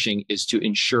publishing is to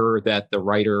ensure that the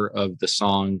writer of the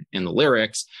song and the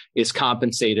lyrics is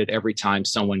compensated every time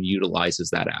someone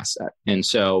utilizes that asset. And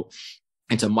so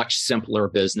it's a much simpler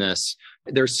business.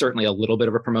 There's certainly a little bit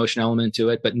of a promotion element to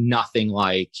it, but nothing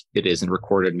like it is in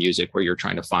recorded music where you're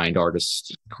trying to find artists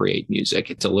to create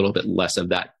music. It's a little bit less of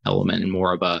that element and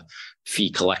more of a fee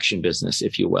collection business,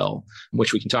 if you will,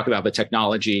 which we can talk about. But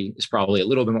technology is probably a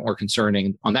little bit more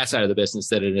concerning on that side of the business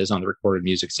than it is on the recorded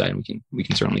music side. And we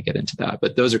can certainly get into that.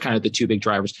 But those are kind of the two big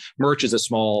drivers. Merch is a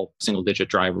small single digit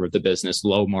driver of the business,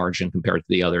 low margin compared to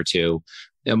the other two.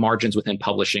 The margins within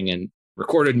publishing and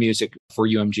recorded music for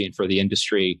UMG and for the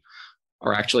industry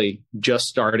are actually just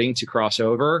starting to cross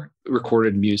over.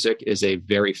 Recorded music is a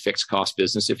very fixed cost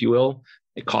business, if you will.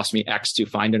 It costs me X to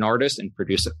find an artist and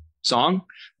produce a song.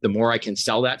 The more I can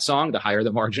sell that song, the higher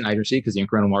the margin I receive because the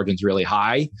incremental margin is really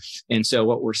high. And so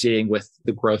what we're seeing with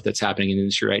the growth that's happening in the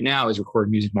industry right now is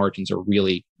recorded music margins are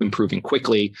really improving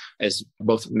quickly as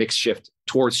both mix shift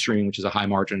towards streaming, which is a high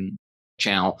margin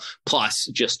channel, plus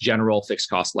just general fixed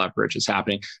cost leverage is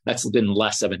happening. That's been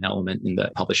less of an element in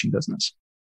the publishing business.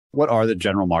 What are the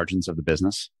general margins of the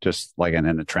business? Just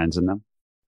and the trends in them?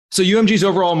 So UMG's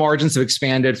overall margins have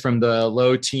expanded from the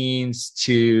low teens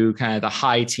to kind of the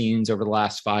high teens over the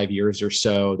last 5 years or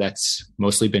so. That's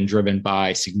mostly been driven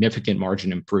by significant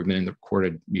margin improvement in the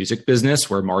recorded music business,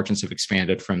 where margins have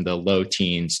expanded from the low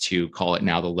teens to, call it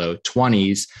now, the low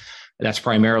 20s. That's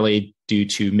primarily due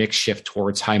to mix shift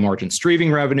towards high margin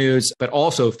streaming revenues, but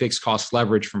also fixed cost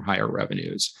leverage from higher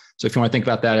revenues. So if you want to think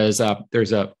about that as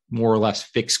there's a more or less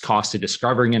fixed cost to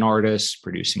discovering an artist,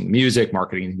 producing the music,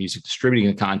 marketing the music, distributing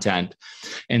the content.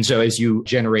 And so as you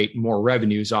generate more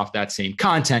revenues off that same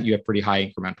content, you have pretty high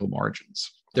incremental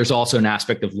margins. There's also an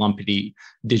aspect of lumpy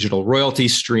digital royalty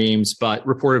streams, but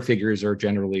reported figures are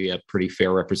generally a pretty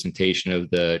fair representation of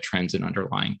the trends and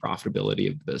underlying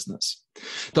profitability of the business.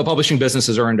 The publishing business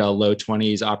has earned a low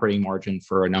 20s operating margin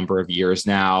for a number of years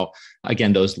now.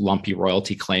 Again, those lumpy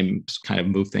royalty claims kind of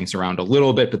move things around a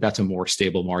little bit, but that's a more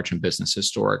stable margin business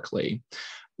historically.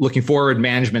 Looking forward,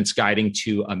 management's guiding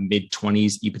to a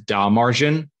mid-20s EBITDA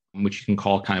margin, which you can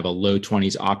call kind of a low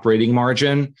 20s operating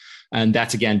margin. And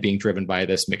that's, again, being driven by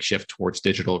this mix shift towards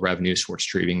digital revenues, towards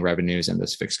streaming revenues, and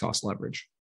this fixed cost leverage.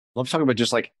 Let's talk about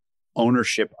just like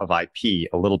ownership of IP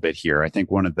a little bit here. I think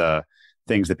one of the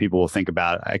things that people will think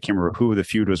about, I can't remember who the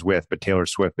feud was with, but Taylor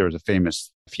Swift, there was a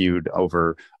famous feud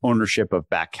over ownership of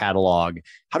back catalog.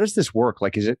 How does this work?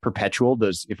 Like, is it perpetual?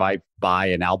 If I buy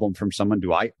an album from someone,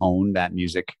 do I own that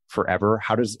music forever?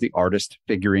 How does the artist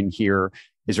figure in here?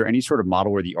 Is there any sort of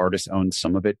model where the artist owns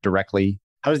some of it directly?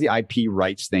 How does the IP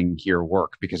rights thing here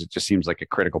work? Because it just seems like a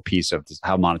critical piece of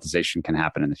how monetization can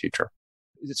happen in the future.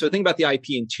 So think about the IP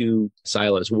in two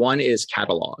silos. One is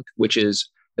catalog, which is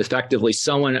effectively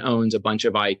someone owns a bunch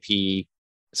of IP,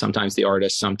 sometimes the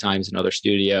artist, sometimes another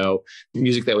studio,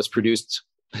 music that was produced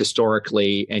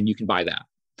historically, and you can buy that.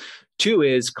 Two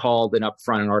is called an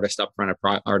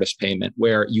artist payment,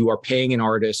 where you are paying an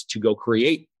artist to go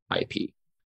create IP.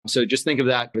 So just think of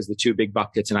that as the two big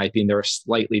buckets in IP, and there are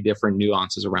slightly different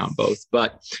nuances around both.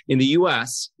 But in the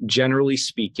US, generally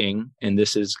speaking, and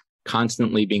this is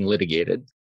constantly being litigated,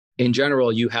 in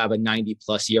general, you have a 90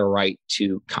 plus year right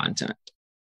to content.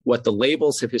 What the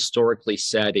labels have historically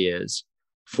said is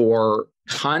for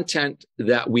content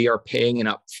that we are paying an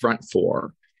upfront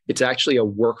for, it's actually a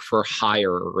work for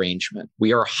hire arrangement.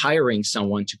 We are hiring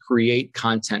someone to create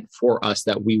content for us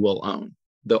that we will own.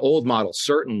 The old model,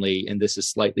 certainly, and this is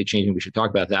slightly changing, we should talk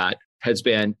about that, has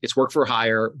been it's work for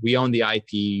hire. We own the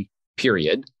IP,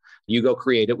 period. You go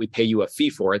create it. We pay you a fee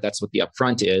for it. That's what the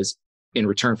upfront is in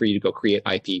return for you to go create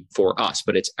IP for us.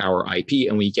 But it's our IP,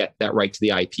 and we get that right to the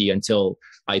IP until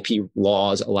IP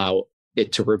laws allow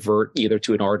it to revert either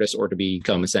to an artist or to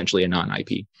become essentially a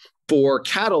non-IP. For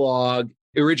catalog,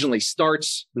 it originally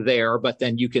starts there, but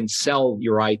then you can sell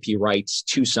your IP rights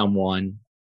to someone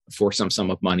for some sum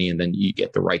of money, and then you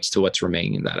get the rights to what's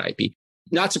remaining in that IP.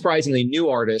 Not surprisingly, new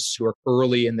artists who are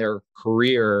early in their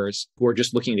careers, who are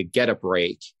just looking to get a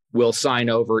break, will sign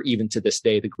over. Even to this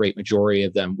day, the great majority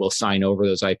of them will sign over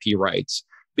those IP rights,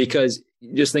 because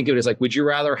just think of it as like, would you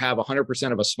rather have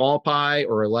 100% of a small pie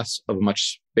or less of a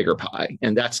much bigger pie?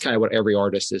 And that's kind of what every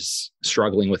artist is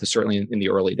struggling with, certainly in the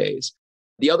early days.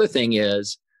 The other thing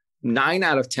is 9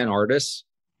 out of 10 artists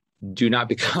do not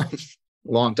become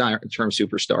long-term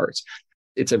superstars.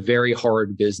 It's a very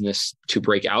hard business to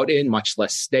break out in, much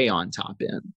less stay on top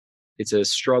in. It's a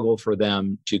struggle for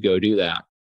them to go do that.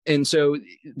 And so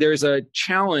there's a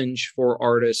challenge for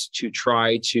artists to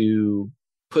try to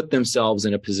put themselves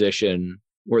in a position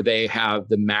where they have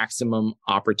the maximum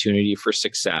opportunity for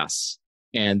success,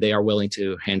 and they are willing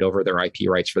to hand over their IP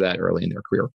rights for that early in their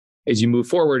career. As you move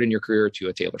forward in your career to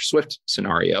a Taylor Swift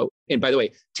scenario, and by the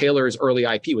way, Taylor's early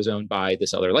IP was owned by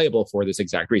this other label for this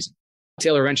exact reason.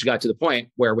 Taylor eventually got to the point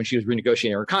where when she was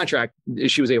renegotiating her contract,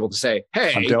 she was able to say,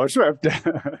 hey, I'm Taylor Swift.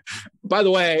 By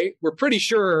the way, we're pretty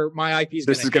sure my IP is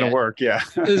going to work. Yeah.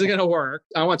 This is going to work.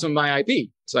 I want some of my IP.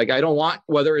 It's like, I don't want,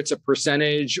 whether it's a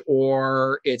percentage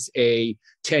or it's a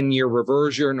 10-year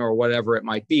reversion or whatever it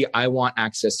might be, I want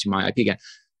access to my IP again.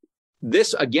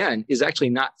 This, again, is actually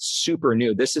not super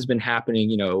new. This has been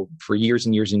happening, for years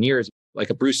and years and years. Like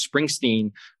a Bruce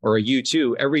Springsteen or a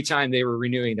U2, every time they were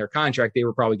renewing their contract, they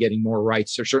were probably getting more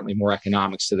rights or certainly more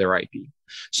economics to their IP.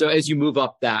 So as you move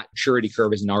up that maturity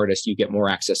curve as an artist, you get more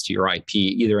access to your IP,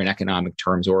 either in economic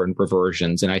terms or in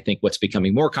reversions. And I think what's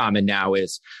becoming more common now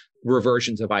is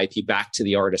reversions of IP back to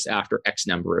the artist after X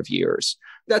number of years.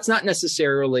 That's not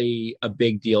necessarily a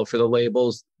big deal for the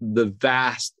labels. The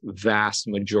vast, vast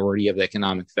majority of the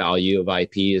economic value of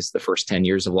IP is the first 10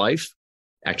 years of life.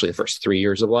 Actually, the first 3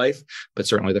 years of life, but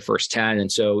certainly the first 10.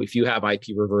 And so if you have IP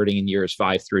reverting in years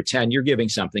 5 through 10, you're giving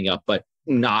something up. But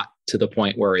not to the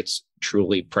point where it's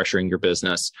truly pressuring your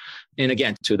business. And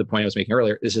again, to the point I was making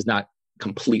earlier, this is not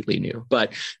completely new,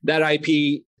 but that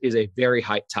IP is a very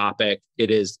hot topic.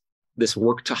 It is this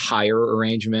work to hire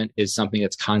arrangement is something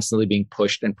that's constantly being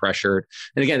pushed and pressured.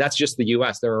 And again, that's just the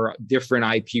US. There are different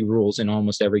IP rules in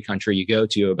almost every country you go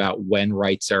to about when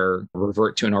rights are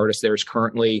revert to an artist. There's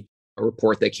currently a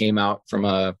report that came out from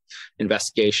a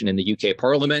investigation in the UK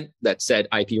Parliament that said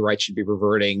IP rights should be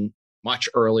reverting much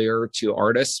earlier to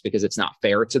artists because it's not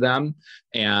fair to them.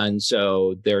 And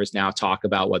so there's now talk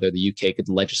about whether the UK could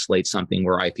legislate something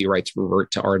where IP rights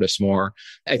revert to artists more.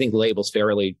 I think labels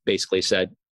fairly basically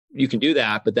said, you can do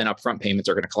that, but then upfront payments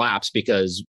are going to collapse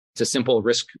because it's a simple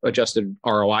risk-adjusted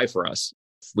ROI for us.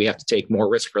 If we have to take more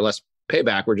risk for less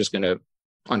payback, we're just going to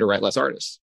underwrite less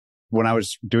artists. When I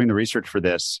was doing the research for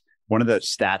this, one of the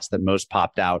stats that most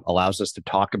popped out allows us to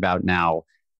talk about now,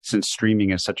 since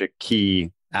streaming is such a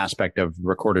key aspect of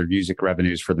recorded music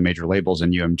revenues for the major labels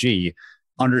and UMG,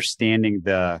 understanding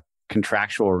the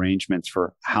contractual arrangements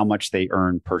for how much they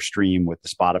earn per stream with the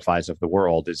Spotifys of the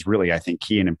world is really, I think,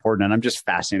 key and important. And I'm just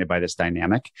fascinated by this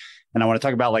dynamic. And I want to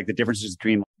talk about like the differences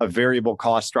between a variable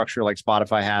cost structure like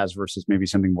Spotify has versus maybe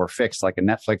something more fixed like a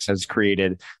Netflix has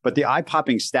created. But the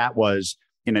eye-popping stat was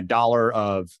in $1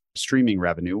 of streaming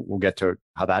revenue, we'll get to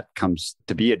how that comes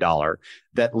to be $1,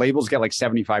 that labels get like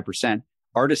 75%,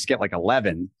 artists get like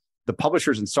 11%. The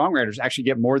publishers and songwriters actually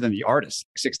get more than the artists,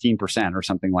 16% or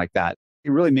something like that. It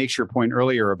really makes your point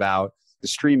earlier about the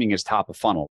streaming is top of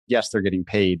funnel. Yes, they're getting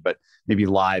paid, but maybe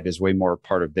live is way more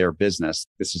part of their business.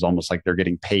 This is almost like they're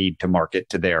getting paid to market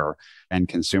to their end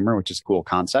consumer, which is a cool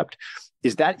concept.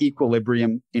 Is that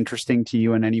equilibrium interesting to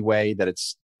you in any way, that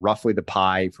it's roughly the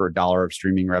pie for $1 of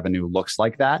streaming revenue looks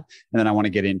like that? And then I want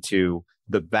to get into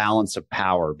the balance of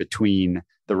power between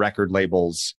the record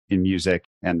labels in music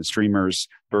and the streamers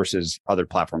versus other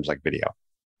platforms like video.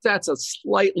 That's a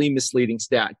slightly misleading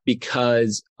stat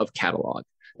because of catalog.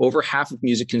 Over half of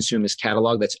music consumed is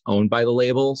catalog that's owned by the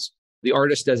labels. The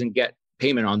artist doesn't get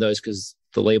payment on those because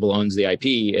the label owns the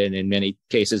IP and in many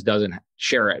cases doesn't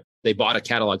share it. They bought a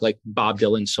catalog, like Bob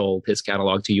Dylan sold his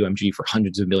catalog to UMG for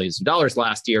hundreds of millions of dollars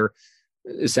last year.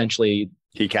 Essentially,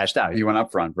 he cashed out. He went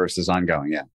upfront versus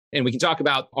ongoing. Yeah. And we can talk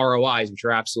about ROIs, which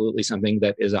are absolutely something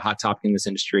that is a hot topic in this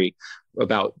industry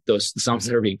about those sums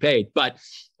that are being paid. But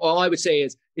all I would say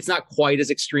is it's not quite as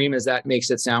extreme as that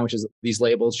makes it sound, which is these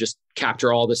labels just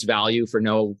capture all this value for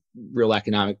no real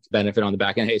economic benefit on the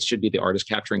back end. Hey, it should be the artist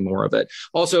capturing more of it.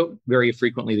 Also, very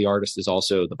frequently, the artist is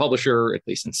also the publisher, at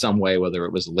least in some way, whether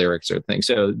it was lyrics or things.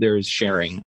 So there's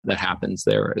sharing that happens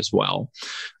there as well.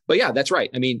 But yeah, that's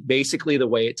right. I mean, basically the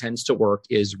way it tends to work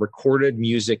is recorded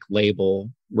music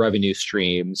label revenue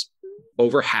streams,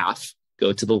 over half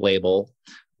go to the label,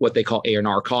 what they call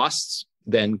A&R costs,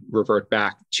 then revert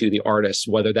back to the artist,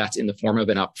 whether that's in the form of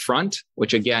an upfront,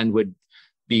 which again would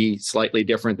be slightly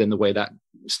different than the way that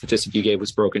statistic you gave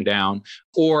was broken down,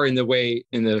 or in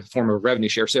the form of revenue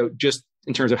share. So just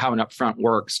in terms of how an upfront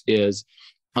works is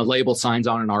a label signs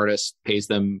on an artist, pays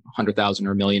them $100,000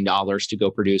 or $1 million to go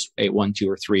produce 1, 2,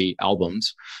 or 3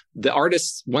 albums. The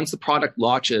artists, once the product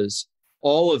launches,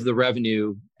 all of the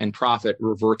revenue and profit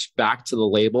reverts back to the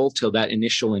label till that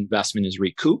initial investment is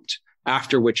recouped,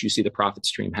 after which you see the profit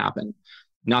stream happen.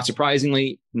 Not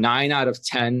surprisingly, 9 out of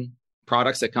 10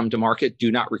 products that come to market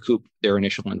do not recoup their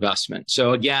initial investment.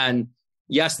 So again,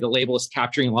 yes, the label is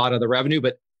capturing a lot of the revenue,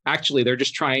 but actually they're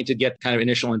just trying to get kind of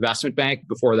initial investment bank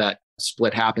before that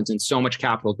split happens. And so much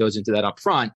capital goes into that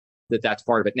upfront that's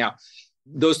part of it. Now,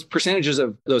 those percentages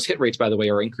of those hit rates, by the way,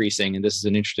 are increasing. And this is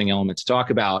an interesting element to talk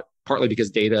about, partly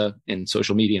because data and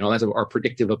social media and all that, our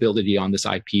predictive ability on this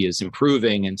IP is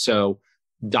improving. And so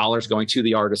dollars going to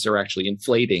the artists are actually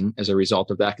inflating as a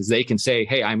result of that, because they can say,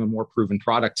 hey, I'm a more proven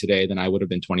product today than I would have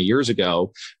been 20 years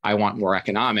ago. I want more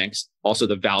economics. Also,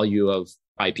 the value of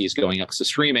IP is going up to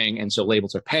streaming. And so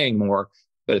labels are paying more.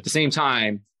 But at the same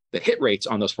time, the hit rates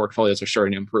on those portfolios are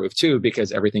starting to improve too,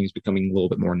 because everything is becoming a little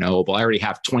bit more knowable. I already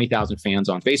have 20,000 fans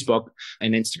on Facebook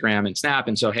and Instagram and Snap.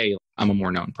 And so, hey, I'm a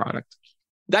more known product.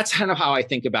 That's kind of how I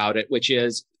think about it, which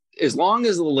is as long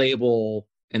as the label,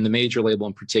 and the major label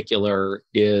in particular,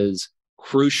 is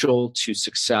crucial to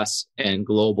success and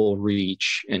global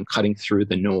reach and cutting through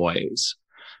the noise,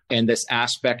 and this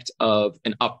aspect of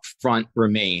an upfront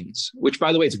remains, which,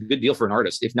 by the way, is a good deal for an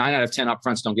artist. If 9 out of 10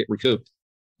 upfronts don't get recouped,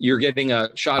 you're getting a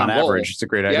shot on goal. On average, it's a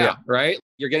great idea. Yeah, right?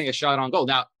 You're getting a shot on goal.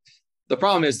 Now, the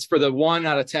problem is for the 1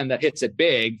 out of 10 that hits it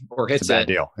big or hits it's a bad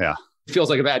deal. Yeah. It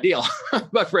feels like a bad deal.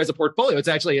 But for as a portfolio, it's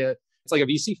actually it's like a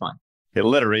VC fund. It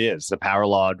literally is the power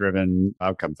law driven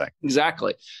outcome thing.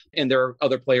 Exactly. And there are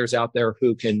other players out there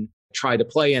who can try to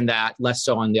play in that, less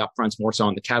so on the upfronts, more so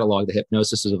on the catalog, the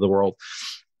Hypnosises of the world.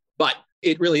 But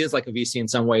it really is like a VC in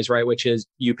some ways, right? Which is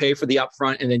you pay for the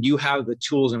upfront and then you have the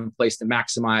tools in place to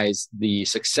maximize the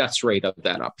success rate of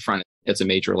that upfront. It's a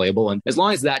major label. And as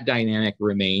long as that dynamic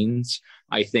remains,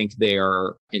 I think they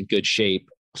are in good shape.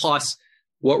 Plus,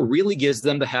 what really gives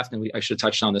them the heft, and I should have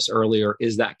touched on this earlier,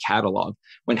 is that catalog.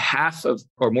 When half of,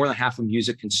 or more than half of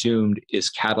music consumed is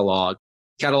catalog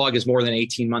is more than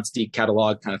 18 months deep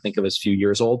catalog, kind of think of as a few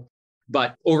years old.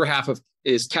 But over half of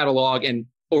is catalog and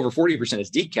over 40% is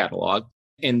deep catalog.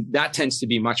 And that tends to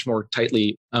be much more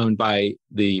tightly owned by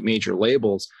the major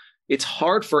labels. It's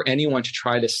hard for anyone to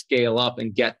try to scale up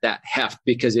and get that heft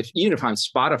because even if I'm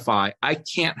Spotify, I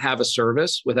can't have a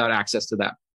service without access to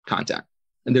that content.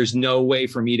 And there's no way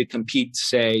for me to compete to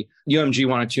say, UMG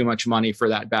wanted too much money for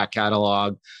that back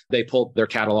catalog. They pulled their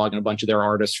catalog and a bunch of their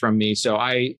artists from me. So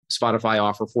Spotify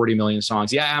offer 40 million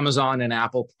songs. Yeah, Amazon and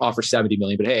Apple offer 70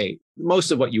 million. But hey,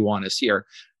 most of what you want is here.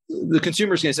 The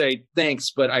consumer's going to say,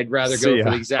 thanks, but I'd rather go for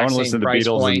the exact same price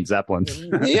point. And Zeppelin.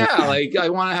 Yeah, like I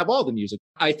want to have all the music.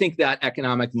 I think that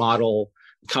economic model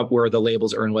where the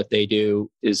labels earn what they do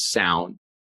is sound.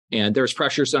 And there's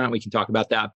pressures on it. We can talk about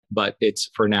that, but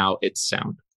for now, it's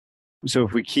sound. So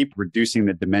if we keep reducing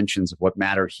the dimensions of what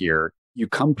matter here, you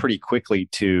come pretty quickly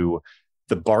to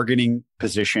the bargaining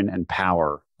position and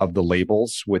power of the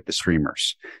labels with the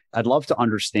streamers. I'd love to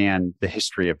understand the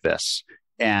history of this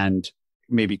and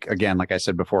maybe, again, like I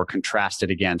said before, contrast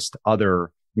it against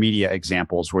other media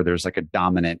examples where there's like a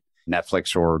dominant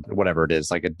Netflix or whatever it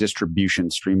is, like a distribution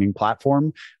streaming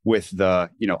platform with the,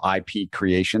 IP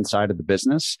creation side of the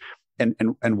business and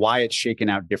why it's shaken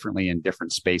out differently in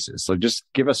different spaces. So just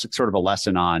give us sort of a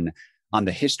lesson on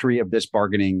the history of this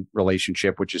bargaining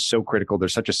relationship, which is so critical.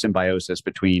 There's such a symbiosis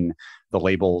between the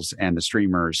labels and the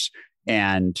streamers.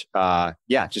 And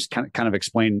just kind of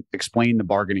explain the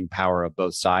bargaining power of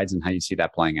both sides and how you see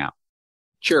that playing out.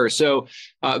 Sure. So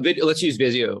let's use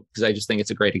video because I just think it's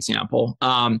a great example.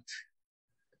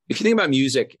 If you think about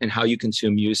music and how you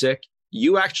consume music,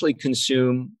 you actually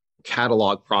consume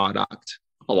catalog product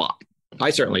a lot.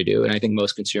 I certainly do. And I think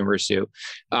most consumers do.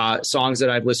 Songs that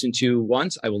I've listened to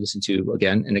once, I will listen to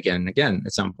again and again and again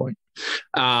at some point.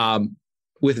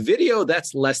 With video,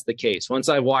 that's less the case. Once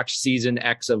I watch season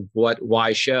X of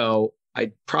Y show,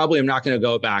 I probably am not going to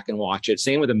go back and watch it.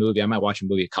 Same with a movie. I might watch a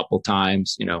movie a couple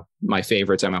times. My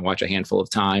favorites, I might watch a handful of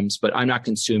times, but I'm not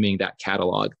consuming that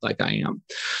catalog like I am.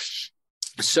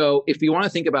 So if you want to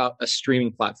think about a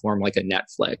streaming platform like a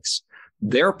Netflix,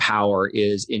 their power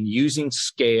is in using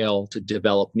scale to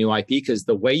develop new IP because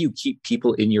the way you keep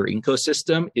people in your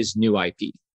ecosystem is new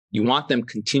IP. You want them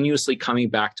continuously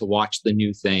coming back to watch the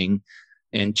new thing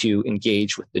and to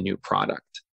engage with the new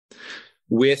product.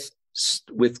 With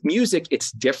music, it's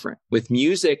different. With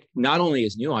music, not only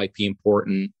is new IP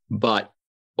important, but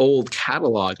old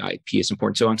catalog IP is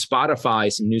important. So on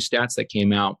Spotify, some new stats that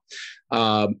came out,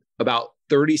 about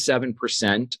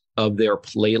 37% of their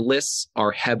playlists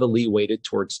are heavily weighted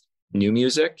towards new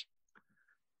music.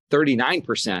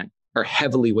 39% are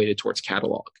heavily weighted towards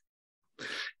catalog.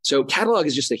 So catalog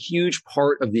is just a huge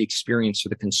part of the experience for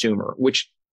the consumer, which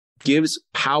gives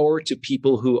power to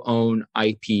people who own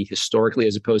IP historically,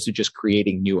 as opposed to just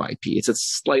creating new IP. It's a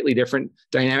slightly different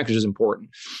dynamic, which is important.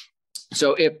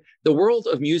 So if the world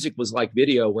of music was like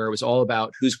video, where it was all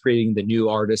about who's creating the new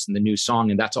artist and the new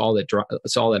song, and that's all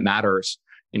that matters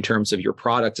in terms of your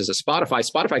product as a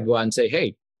Spotify go out and say,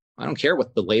 hey, I don't care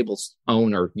what the labels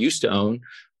own or used to own.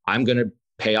 I'm going to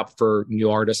pay up for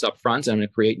new artists up front. And I'm going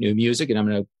to create new music and I'm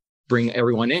going to bring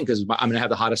everyone in because I'm going to have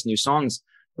the hottest new songs.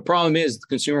 The problem is the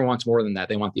consumer wants more than that.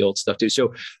 They want the old stuff too.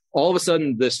 So all of a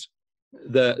sudden,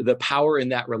 the power in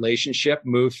that relationship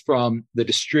moves from the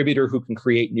distributor who can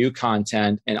create new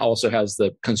content and also has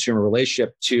the consumer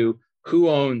relationship to who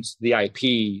owns the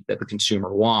IP that the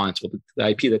consumer wants. Well, the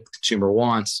IP that the consumer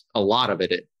wants, a lot of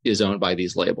it is owned by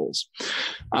these labels.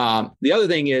 The other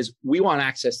thing is we want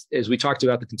access, as we talked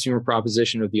about the consumer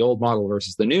proposition of the old model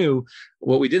versus the new.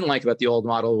 What we didn't like about the old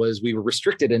model was we were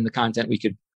restricted in the content we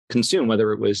could consume,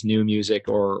 whether it was new music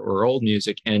or old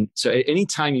music. And so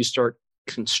anytime you start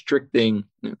constricting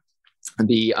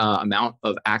the amount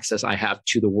of access I have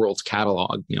to the world's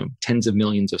catalog, tens of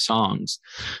millions of songs,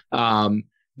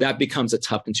 that becomes a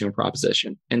tough consumer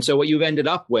proposition. And so what you've ended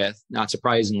up with, not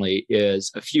surprisingly,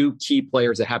 is a few key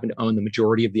players that happen to own the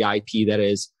majority of the IP that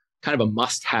is kind of a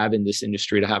must-have in this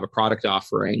industry to have a product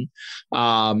offering,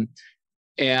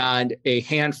 and a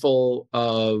handful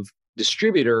of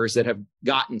distributors that have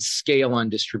gotten scale on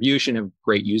distribution, have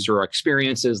great user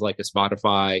experiences like a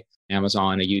Spotify,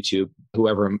 Amazon, a YouTube,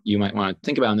 whoever you might want to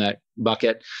think about in that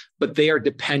bucket, but they are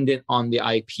dependent on the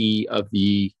IP of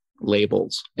the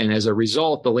labels. And as a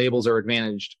result, the labels are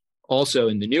advantaged also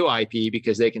in the new IP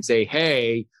because they can say,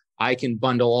 hey, I can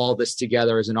bundle all this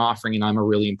together as an offering, and I'm a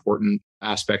really important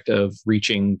aspect of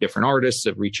reaching different artists,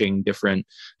 of reaching different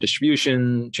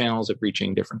distribution channels, of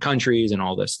reaching different countries and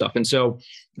all this stuff. And so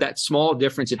that small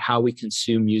difference in how we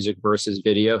consume music versus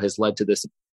video has led to this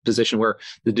position where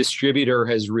the distributor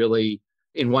has really,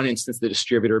 in one instance, the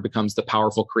distributor becomes the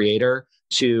powerful creator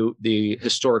to the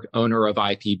historic owner of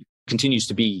IP continues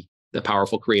to be the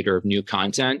powerful creator of new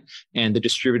content. And the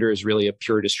distributor is really a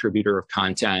pure distributor of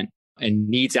content and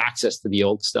needs access to the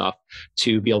old stuff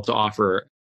to be able to offer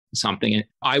something. And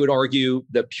I would argue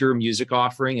the pure music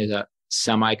offering is a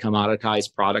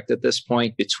semi-commoditized product at this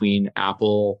point between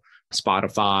Apple,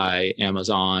 Spotify,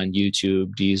 Amazon,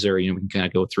 YouTube, Deezer. We can kind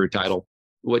of go through Tidal.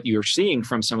 What you're seeing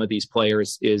from some of these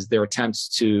players is their attempts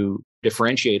to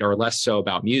differentiate are less so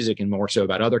about music and more so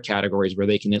about other categories where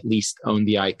they can at least own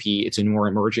the IP. It's a more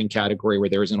emerging category where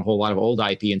there isn't a whole lot of old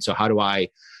IP. And so how do I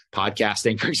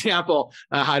podcasting, for example,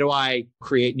 how do I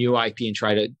create new IP and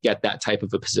try to get that type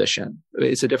of a position?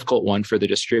 It's a difficult one for the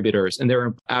distributors, and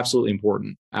they're absolutely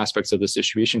important aspects of this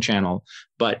distribution channel,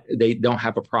 but they don't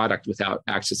have a product without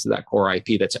access to that core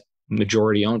IP that's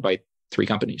majority owned by 3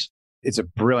 companies. It's a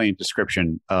brilliant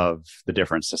description of the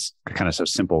difference. It's kind of so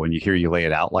simple when you lay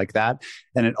it out like that.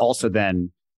 And it also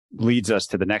then leads us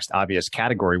to the next obvious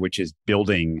category, which is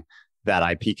building that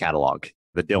IP catalog.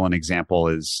 The Dylan example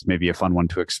is maybe a fun one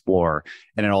to explore.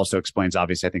 And it also explains,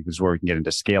 obviously, I think this is where we can get into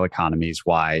scale economies,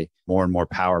 why more and more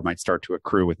power might start to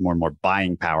accrue with more and more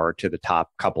buying power to the top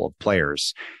couple of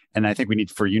players. And I think we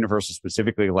need for Universal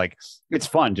specifically, like, it's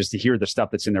fun just to hear the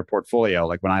stuff that's in their portfolio.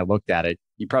 Like when I looked at it,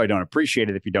 you probably don't appreciate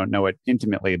it if you don't know it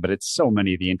intimately, but it's so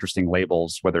many of the interesting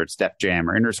labels, whether it's Def Jam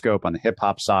or Interscope on the hip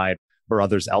hop side or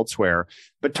others elsewhere.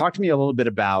 But talk to me a little bit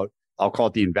about, I'll call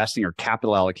it the investing or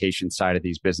capital allocation side of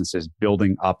these businesses,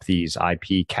 building up these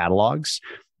IP catalogs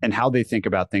and how they think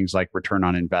about things like return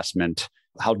on investment,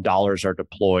 how dollars are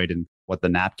deployed and what the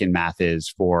napkin math is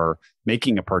for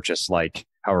making a purchase, like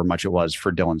however much it was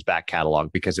for Dylan's back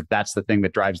catalog. Because if that's the thing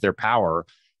that drives their power,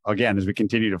 again, as we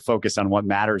continue to focus on what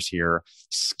matters here,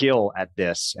 skill at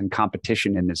this and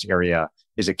competition in this area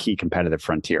is a key competitive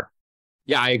frontier.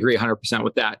 Yeah, I agree 100%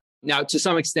 with that. Now, to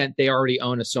some extent, they already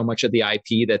own so much of the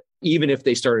IP that even if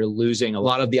they started losing a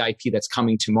lot of the IP that's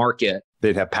coming to market,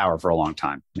 they'd have power for a long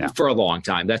time. Yeah. For a long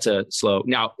time. That's a slow.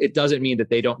 Now, it doesn't mean that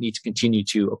they don't need to continue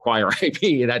to acquire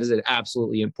IP. That is an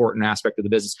absolutely important aspect of the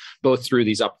business, both through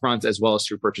these upfronts as well as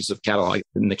through purchase of catalog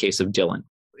in the case of Dylan.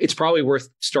 It's probably worth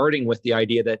starting with the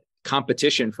idea that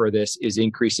competition for this is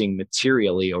increasing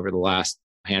materially over the last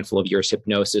handful of years.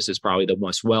 Hypnosis is probably the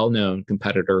most well-known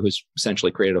competitor who's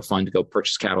essentially created a fund to go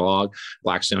purchase catalog.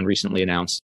 Blackstone recently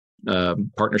announced a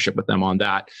partnership with them on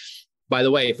that. By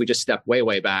the way, if we just step way,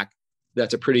 way back,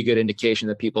 that's a pretty good indication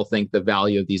that people think the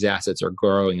value of these assets are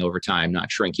growing over time,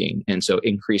 not shrinking. And so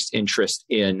increased interest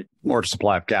in more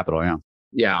supply of capital. Yeah.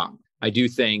 Yeah. I do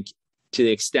think to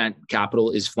the extent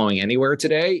capital is flowing anywhere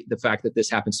today, the fact that this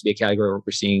happens to be a category where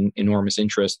we're seeing enormous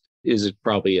interest is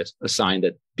probably a sign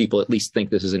that people at least think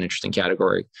this is an interesting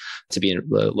category to be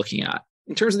looking at.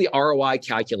 In terms of the ROI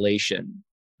calculation,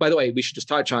 by the way, we should just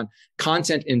touch on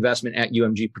content investment at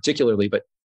UMG particularly, but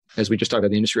as we just talked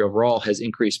about, the industry overall has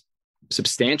increased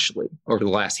substantially over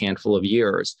the last handful of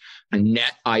years. A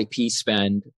net IP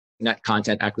spend, net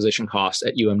content acquisition costs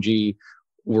at UMG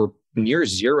were near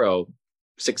zero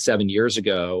 6-7 years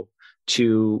ago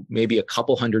to maybe a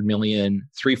couple $100 million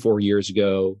 3-4 years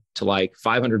ago to like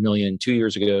 $500 million 2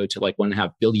 years ago to like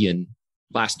 $1.5 billion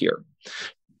last year.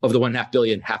 Of the $1.5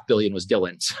 billion, $500 million was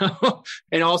Dylan. So,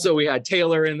 and also we had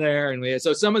Taylor in there, and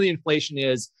so some of the inflation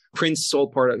is Prince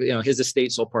sold part of, his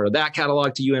estate sold part of that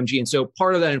catalog to UMG, and so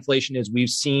part of that inflation is we've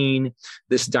seen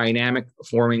this dynamic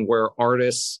forming where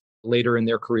artists later in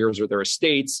their careers or their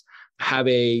estates have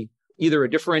either a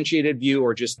differentiated view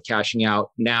or just cashing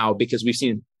out now, because we've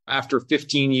seen after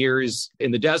 15 years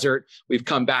in the desert, we've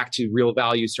come back to real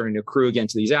value starting to accrue again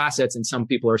to these assets. And some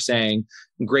people are saying,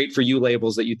 great for you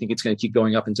labels that you think it's going to keep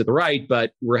going up and to the right,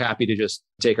 but we're happy to just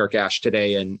take our cash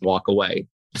today and walk away.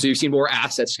 So you've seen more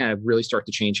assets kind of really start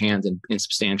to change hands in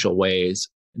substantial ways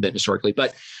than historically.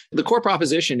 But the core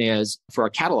proposition is for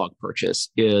a catalog purchase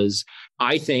is,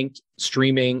 I think,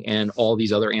 streaming and all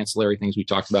these other ancillary things we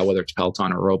talked about, whether it's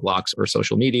Peloton or Roblox or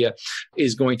social media,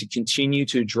 is going to continue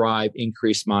to drive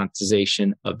increased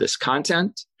monetization of this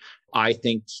content. I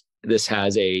think this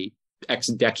has a X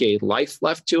decade life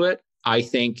left to it. I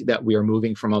think that we are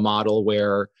moving from a model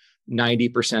where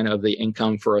 90% of the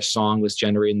income for a song was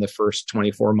generated in the first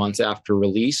 24 months after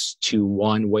release to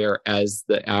one where, as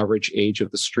the average age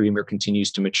of the streamer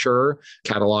continues to mature,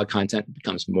 catalog content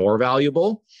becomes more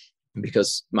valuable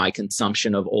because my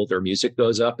consumption of older music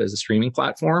goes up as a streaming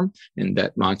platform and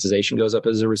that monetization goes up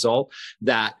as a result.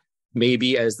 That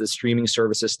maybe as the streaming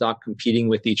services stop competing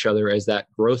with each other, as that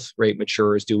growth rate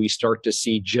matures, do we start to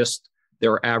see just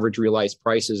their average realized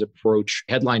prices approach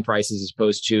headline prices as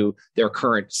opposed to their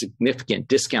current significant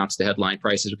discounts to headline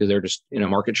prices because they're just in a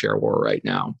market share war right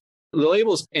now? The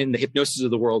labels and the hypnosis of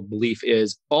the world belief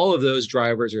is all of those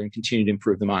drivers are going to continue to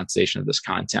improve the monetization of this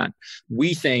content.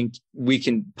 We think we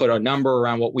can put a number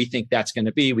around what we think that's going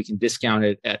to be. We can discount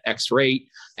it at X rate.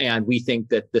 And we think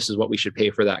that this is what we should pay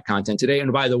for that content today.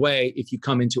 And by the way, if you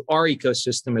come into our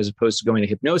ecosystem as opposed to going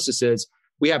to Hypnosis's,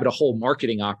 we have a whole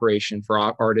marketing operation for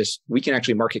our artists. We can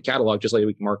actually market catalog just like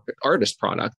we can market artist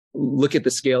product. Look at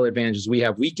the scale advantages we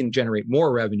have. We can generate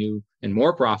more revenue and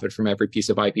more profit from every piece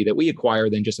of IP that we acquire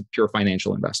than just a pure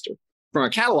financial investor. From a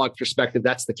catalog perspective,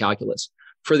 that's the calculus.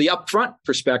 For the upfront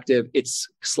perspective, it's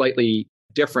slightly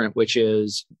different, which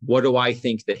is what do I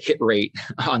think the hit rate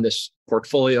on this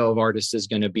portfolio of artists is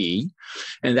going to be?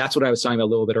 And that's what I was talking about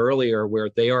a little bit earlier,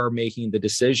 where they are making the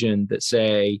decision that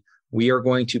say, we are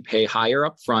going to pay higher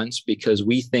upfronts because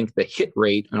we think the hit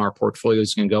rate in our portfolio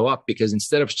is going to go up. Because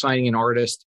instead of signing an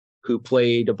artist who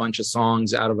played a bunch of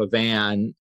songs out of a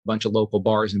van, a bunch of local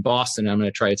bars in Boston, I'm going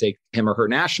to try to take him or her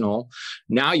national.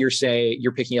 Now you're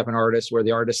picking up an artist where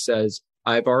the artist says,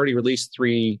 I've already released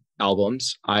 3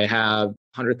 albums. I have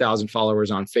 100,000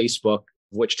 followers on Facebook,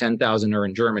 of which 10,000 are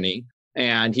in Germany.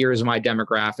 And here's my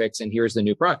demographics and here's the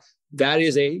new product. That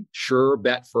is a sure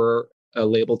bet for a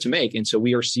label to make. And so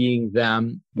we are seeing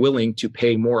them willing to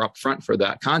pay more upfront for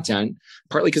that content,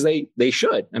 partly because they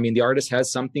should. I mean, the artist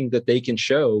has something that they can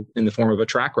show in the form of a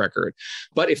track record.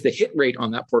 But if the hit rate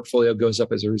on that portfolio goes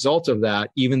up as a result of that,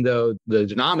 even though the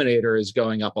denominator is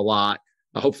going up a lot,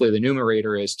 hopefully the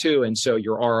numerator is too. And so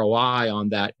your ROI on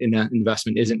that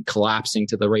investment isn't collapsing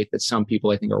to the rate that some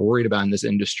people I think are worried about in this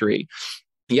industry.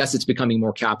 Yes, it's becoming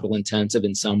more capital intensive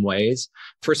in some ways.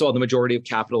 First of all, the majority of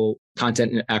capital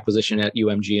content acquisition at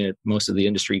UMG and most of the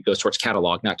industry goes towards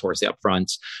catalog, not towards the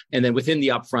upfronts. And then within the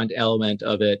upfront element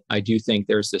of it, I do think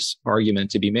there's this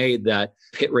argument to be made that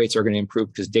hit rates are going to improve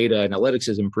because data analytics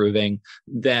is improving.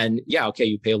 Then, yeah, okay,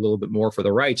 you pay a little bit more for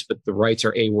the rights, but the rights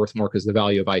are A, worth more because the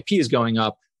value of IP is going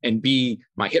up. And B,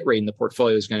 my hit rate in the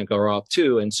portfolio is going to go up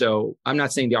too. And so I'm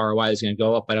not saying the ROI is going to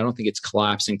go up, but I don't think it's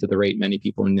collapsing to the rate many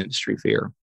people in the industry fear.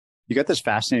 You got this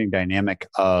fascinating dynamic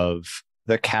of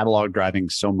the catalog driving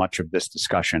so much of this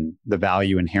discussion, the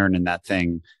value inherent in that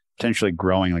thing, potentially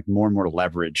growing, like more and more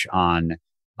leverage on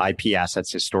IP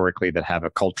assets historically that have a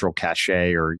cultural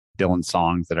cachet or Dylan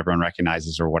songs that everyone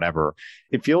recognizes or whatever.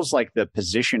 It feels like the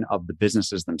position of the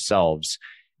businesses themselves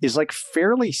is like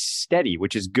fairly steady,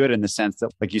 which is good in the sense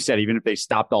that, like you said, even if they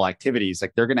stopped all activities,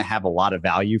 like they're going to have a lot of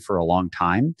value for a long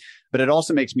time. But it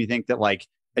also makes me think that like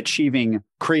achieving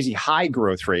crazy high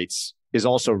growth rates is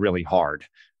also really hard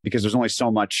because there's only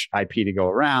so much IP to go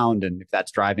around. And if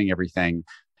that's driving everything,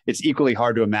 it's equally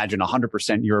hard to imagine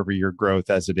 100% year over year growth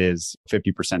as it is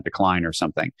 50% decline or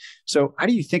something. So how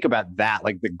do you think about that,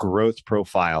 like the growth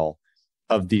profile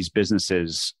of these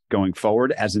businesses going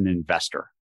forward as an investor?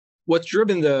 What's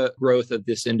driven the growth of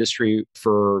this industry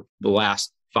for the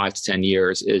last 5 to 10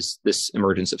 years is this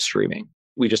emergence of streaming.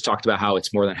 We just talked about how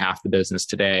it's more than half the business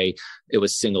today. It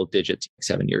was single digits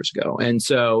 7 years ago. And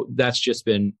so that's just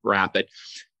been rapid.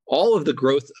 All of the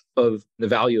growth of the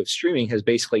value of streaming has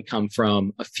basically come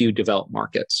from a few developed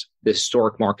markets, the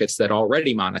historic markets that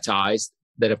already monetized,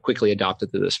 that have quickly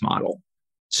adopted to this model.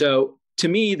 So to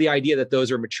me, the idea that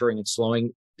those are maturing and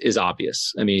slowing is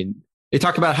obvious. I mean, they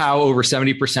talk about how over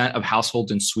 70% of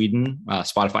households in Sweden,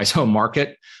 Spotify's home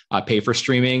market, pay for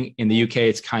streaming. In the UK,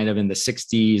 it's kind of in the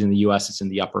 60s. In the US, it's in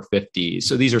the upper 50s.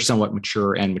 So these are somewhat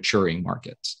mature and maturing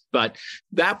markets. But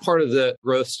that part of the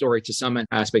growth story to some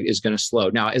aspect is going to slow.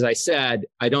 Now, as I said,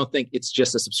 I don't think it's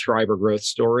just a subscriber growth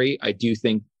story. I do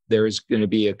think there's going to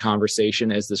be a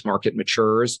conversation as this market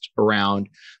matures around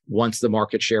once the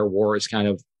market share war is kind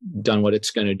of done what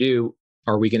it's going to do.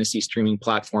 Are we going to see streaming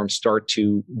platforms start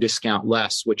to discount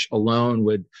less, which alone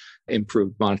would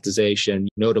improve monetization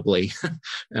notably?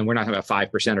 And we're not talking about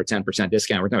 5% or 10%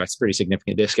 discount. We're talking about pretty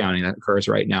significant discounting that occurs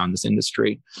right now in this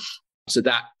industry. So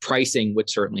that pricing would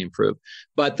certainly improve.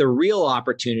 But the real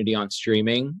opportunity on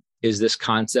streaming is this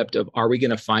concept of, are we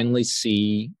going to finally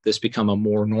see this become a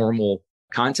more normal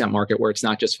content market where it's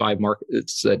not just 5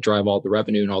 markets that drive all the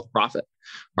revenue and all the profit?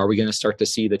 Are we going to start to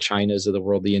see the Chinas of the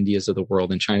world, the Indias of the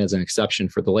world? And China's an exception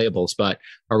for the labels, but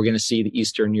are we going to see the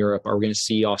Eastern Europe? Are we going to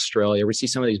see Australia? We see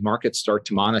some of these markets start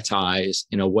to monetize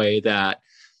in a way that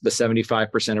the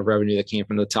 75% of revenue that came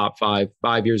from the top 5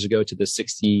 years ago to the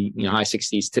 60, high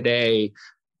 60s today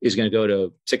is going to go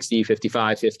to 60,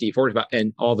 55, 50, 45.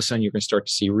 And all of a sudden, you're going to start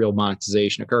to see real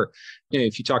monetization occur.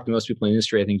 If you talk to most people in the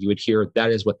industry, I think you would hear that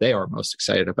is what they are most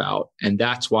excited about. And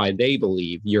that's why they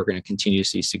believe you're going to continue to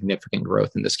see significant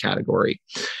growth in this category.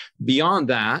 Beyond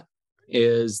that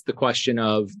is the question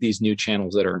of these new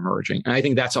channels that are emerging. And I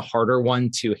think that's a harder one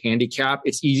to handicap.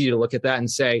 It's easy to look at that and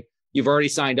say, you've already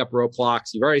signed up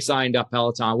Roblox, you've already signed up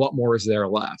Peloton. What more is there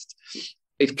left?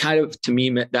 It kind of, to me,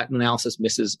 that analysis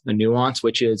misses a nuance,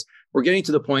 which is we're getting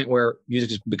to the point where music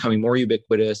is becoming more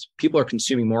ubiquitous. People are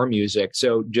consuming more music.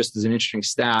 So just as an interesting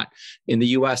stat, in the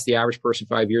US, the average person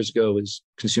 5 years ago was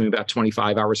consuming about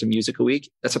 25 hours of music a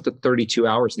week. That's up to 32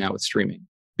 hours now with streaming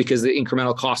because the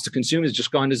incremental cost to consume has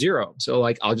just gone to zero. So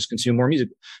I'll just consume more music.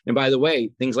 And by the way,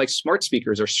 things like smart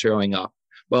speakers are showing up.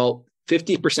 Well,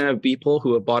 50% of people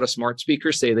who have bought a smart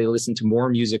speaker say they listen to more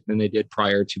music than they did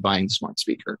prior to buying the smart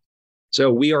speaker. So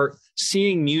we are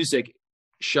seeing music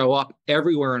show up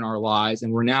everywhere in our lives,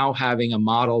 and we're now having a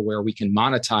model where we can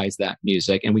monetize that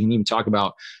music, and we can even talk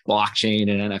about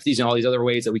blockchain and NFTs and all these other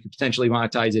ways that we could potentially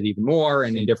monetize it even more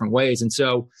and in different ways. And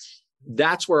so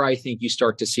that's where I think you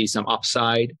start to see some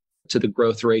upside to the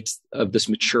growth rates of this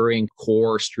maturing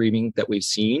core streaming that we've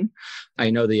seen. I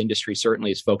know the industry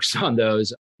certainly is focused on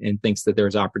those and thinks that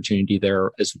there's opportunity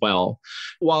there as well.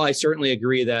 While I certainly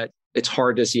agree that it's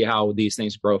hard to see how these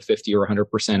things grow 50 or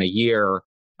 100% a year,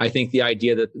 I think the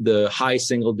idea that the high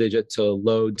single digit to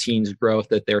low teens growth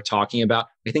that they're talking about,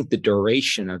 I think the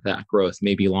duration of that growth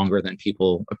may be longer than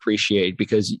people appreciate,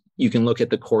 because you can look at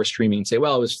the core streaming and say,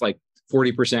 well, it was like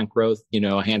 40% growth,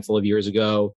 a handful of years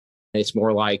ago. It's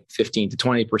more like 15 to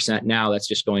 20% now. That's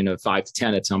just going to 5 to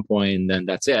 10 at some point, and then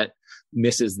that's it.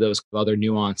 Misses those other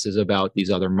nuances about these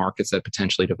other markets that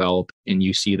potentially develop. And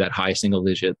you see that high single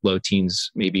digit, low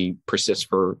teens maybe persist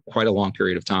for quite a long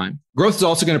period of time. Growth is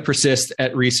also going to persist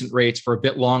at recent rates for a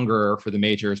bit longer for the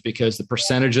majors, because the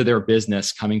percentage of their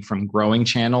business coming from growing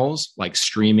channels like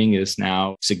streaming is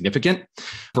now significant,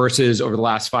 versus over the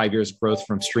last 5 years, growth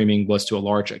from streaming was to a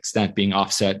large extent being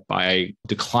offset by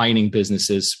declining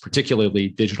businesses, particularly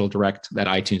digital direct, that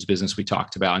iTunes business we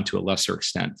talked about, and to a lesser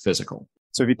extent, physical.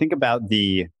 So if you think about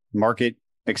the market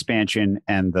expansion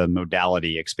and the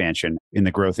modality expansion in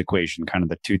the growth equation, kind of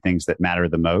the two things that matter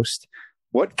the most,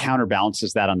 what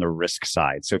counterbalances that on the risk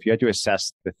side? So if you had to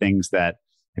assess the things that,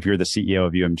 if you're the CEO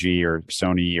of UMG or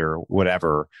Sony or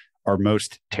whatever, are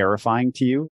most terrifying to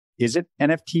you, is it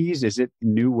NFTs? Is it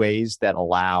new ways that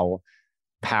allow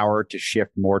power to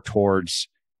shift more towards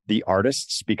the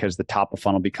artists because the top of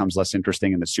funnel becomes less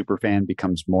interesting and the super fan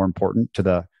becomes more important to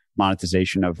the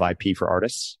monetization of IP for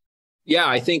artists? Yeah,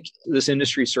 I think this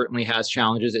industry certainly has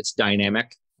challenges. It's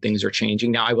dynamic. Things are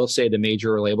changing. Now, I will say the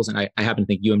major labels, and I happen to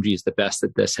think UMG is the best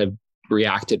at this, have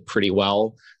reacted pretty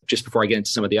well. Just before I get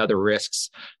into some of the other risks,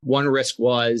 one risk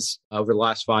was over the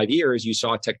last 5 years, you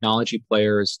saw technology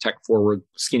players, tech forward,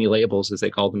 skinny labels, as they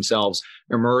call themselves,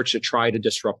 emerge to try to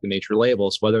disrupt the major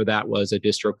labels, whether that was a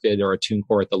DistroKid or a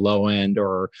TuneCore at the low end,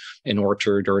 or an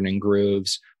Orchard or an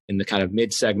InGrooves in the kind of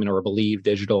mid segment, or a Believe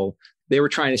Digital. They were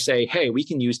trying to say, hey, we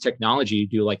can use technology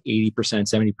to do like 80%,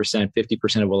 70%,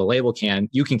 50% of what a label can.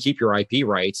 You can keep your IP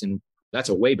rights, and that's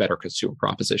a way better consumer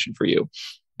proposition for you.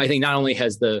 I think not only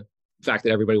has the fact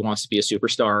that everybody wants to be a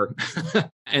superstar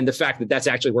and the fact that that's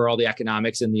actually where all the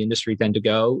economics in the industry tend to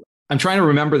go. I'm trying to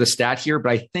remember the stat here,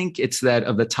 but I think it's that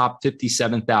of the top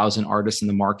 57,000 artists in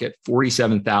the market,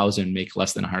 47,000 make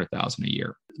less than 100,000 a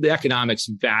year. The economics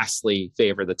vastly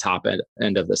favor the top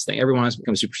end of this thing. Everyone has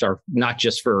become a superstar, not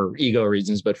just for ego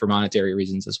reasons, but for monetary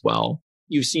reasons as well.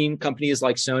 You've seen companies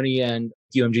like Sony and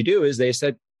UMG do is they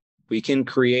said, we can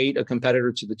create a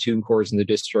competitor to the TuneCores and the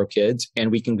DistroKids,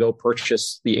 and we can go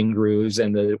purchase the InGrooves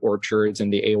and the Orchards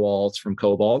and the AWALs from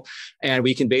Cobalt. And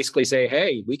we can basically say,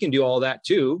 hey, we can do all that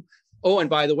too. Oh, and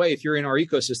by the way, if you're in our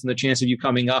ecosystem, the chance of you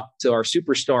coming up to our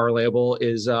superstar label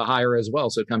is higher as well.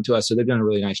 So come to us. So they've done a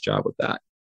really nice job with that.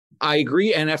 I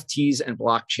agree, NFTs and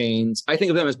blockchains, I think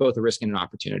of them as both a risk and an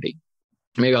opportunity.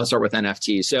 Maybe I'll start with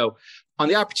NFTs. So on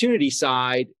the opportunity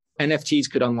side, NFTs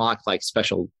could unlock like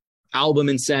special album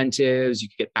incentives. You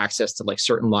could get access to like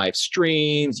certain live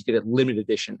streams. You could get limited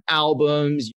edition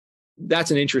albums.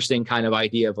 That's an interesting kind of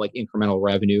idea of like incremental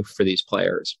revenue for these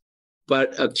players.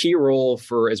 But a key role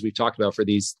for, as we've talked about, for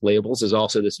these labels is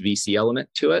also this VC element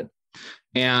to it.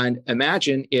 And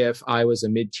imagine if I was a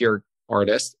mid-tier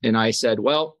artist and I said,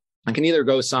 well, I can either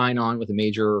go sign on with a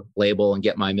major label and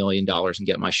get my $1 million and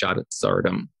get my shot at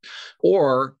stardom,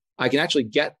 or I can actually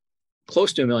get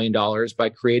close to $1 million by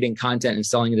creating content and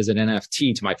selling it as an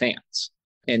NFT to my fans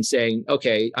and saying,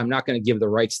 okay, I'm not going to give the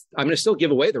rights. I'm going to still give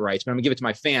away the rights, but I'm going to give it to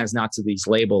my fans, not to these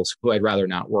labels who I'd rather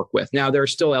not work with. Now, there are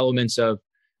still elements of,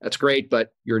 that's great, but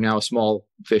you're now a small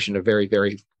fish in a very,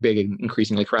 very big and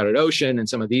increasingly crowded ocean and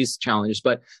some of these challenges.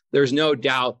 But there's no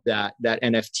doubt that that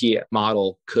NFT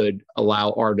model could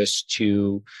allow artists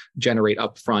to generate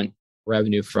upfront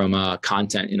revenue from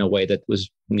content in a way that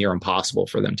was near impossible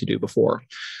for them to do before.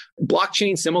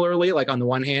 Blockchain, similarly, like on the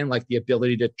one hand, like the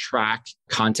ability to track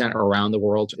content around the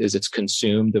world as it's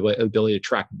consumed, the ability to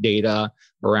track data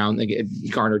around,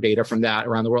 garner data from that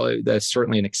around the world, that's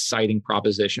certainly an exciting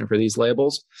proposition for these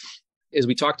labels. As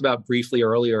we talked about briefly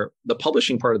earlier, the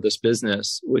publishing part of this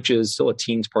business, which is still a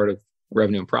teens part of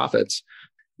revenue and profits,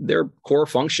 their core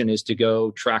function is to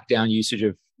go track down usage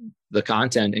of the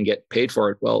content and get paid for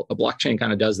it. Well, a blockchain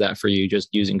kind of does that for you just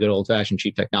using good old-fashioned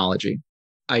cheap technology.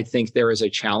 I think there is a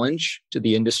challenge to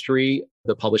the industry,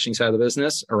 the publishing side of the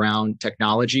business, around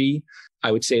technology.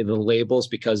 I would say the labels,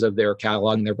 because of their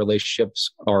catalog and their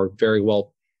relationships, are very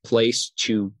well placed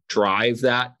to drive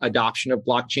that adoption of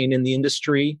blockchain in the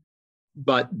industry.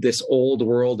 But this old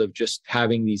world of just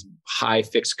having these high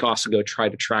fixed costs to go try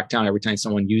to track down every time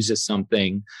someone uses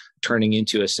something, turning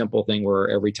into a simple thing where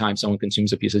every time someone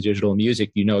consumes a piece of digital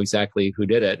music, you know exactly who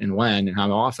did it and when and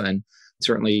how often,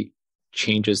 certainly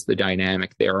changes the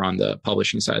dynamic there on the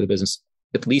publishing side of the business,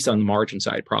 at least on the margin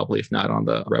side, probably, if not on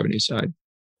the revenue side.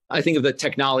 I think of the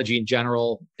technology in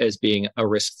general as being a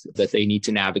risk that they need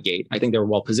to navigate. I think they're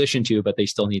well positioned to, but they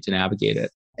still need to navigate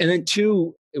it. And then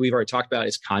two, we've already talked about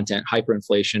is content.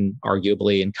 Hyperinflation,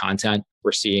 arguably, in content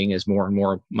we're seeing as more and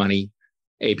more money,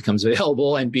 A, becomes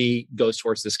available, and B, goes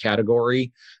towards this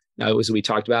category. Now, as we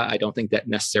talked about, I don't think that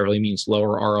necessarily means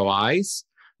lower ROIs,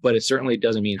 but it certainly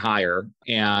doesn't mean higher.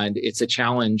 And it's a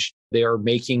challenge. They are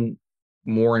making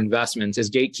more investments.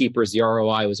 As gatekeepers, the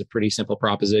ROI was a pretty simple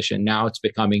proposition. Now it's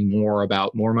becoming more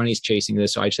about more money's chasing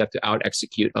this. So I just have to out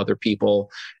execute other people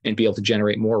and be able to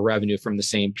generate more revenue from the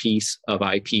same piece of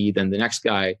IP than the next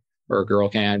guy or girl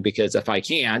can. Because if I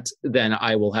can't, then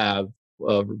I will have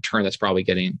a return that's probably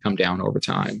getting come down over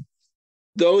time.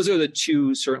 Those are the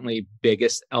two certainly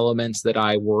biggest elements that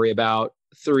I worry about.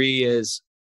 Three is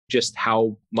just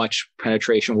how much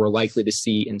penetration we're likely to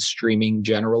see in streaming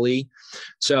generally.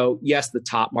 So yes, the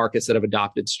top markets that have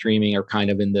adopted streaming are kind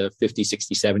of in the 50,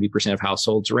 60, 70% of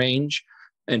households range.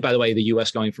 And by the way, the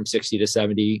US going from 60 to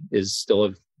 70 is still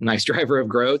a nice driver of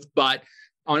growth. But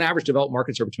on average, developed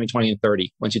markets are between 20 and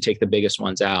 30 once you take the biggest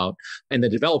ones out. And the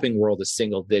developing world is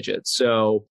single digits.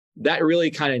 So that really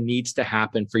kind of needs to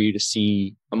happen for you to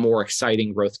see a more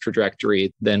exciting growth trajectory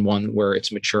than one where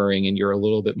it's maturing and you're a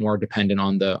little bit more dependent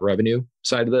on the revenue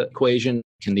side of the equation.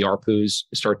 Can the ARPUs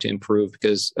start to improve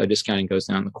because discounting goes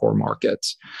down in the core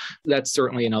markets? That's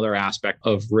certainly another aspect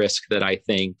of risk that I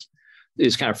think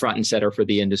is kind of front and center for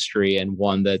the industry and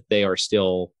one that they are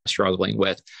still struggling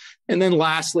with. And then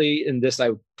lastly, and this I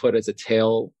would put as a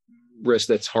tail risk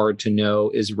that's hard to know,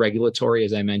 is regulatory.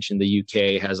 As I mentioned, the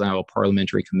UK has now a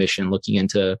parliamentary commission looking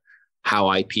into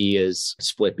how IP is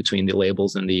split between the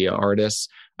labels and the artists.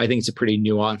 I think it's a pretty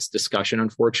nuanced discussion,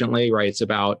 unfortunately, right? It's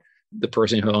about the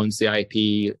person who owns the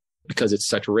IP, because it's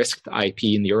such risked IP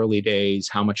in the early days.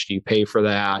 How much do you pay for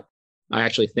that? I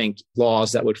actually think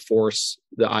laws that would force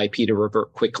the IP to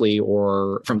revert quickly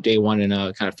or from day one in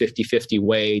a kind of 50-50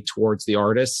 way towards the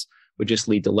artists would just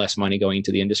lead to less money going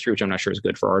into the industry, which I'm not sure is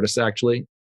good for artists, actually.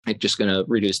 It's just going to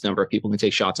reduce the number of people who can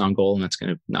take shots on goal, and that's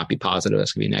going to not be positive.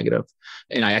 That's going to be negative.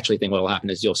 And I actually think what will happen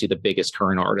is you'll see the biggest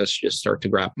current artists just start to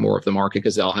grab more of the market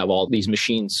because they'll have all these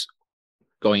machines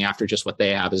going after just what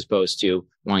they have as opposed to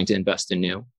wanting to invest in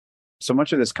new. So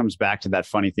much of this comes back to that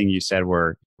funny thing you said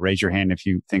where raise your hand if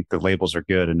you think the labels are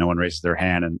good and no one raises their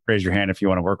hand, and raise your hand if you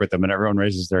want to work with them and everyone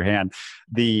raises their hand.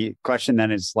 The question then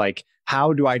is like,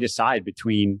 how do I decide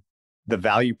between the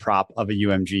value prop of a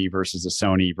UMG versus a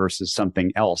Sony versus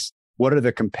something else? What are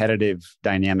the competitive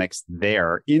dynamics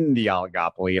there in the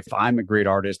oligopoly? If I'm a great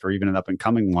artist or even an up and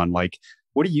coming one, like,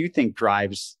 what do you think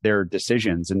drives their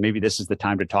decisions? And maybe this is the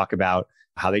time to talk about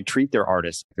how they treat their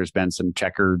artists. There's been some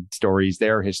checkered stories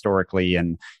there historically,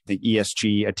 and the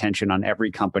ESG attention on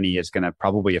every company is going to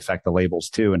probably affect the labels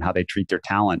too, and how they treat their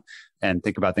talent, and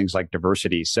think about things like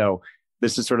diversity. So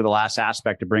this is sort of the last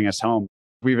aspect to bring us home.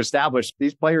 We've established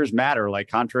these players matter, like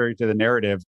contrary to the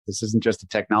narrative. This isn't just a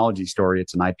technology story.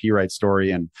 It's an IP rights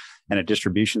story and a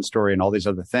distribution story and all these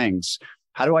other things.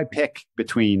 How do I pick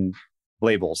between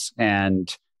labels?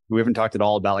 And We haven't talked at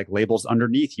all about like labels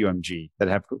underneath UMG that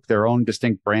have their own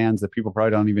distinct brands that people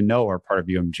probably don't even know are part of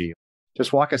UMG.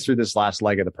 Just walk us through this last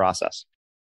leg of the process.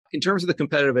 In terms of the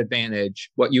competitive advantage,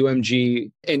 what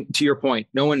UMG, and to your point,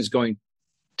 no one is going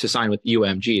to sign with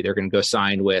UMG. They're going to go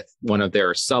sign with one of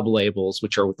their sub-labels,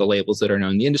 which are the labels that are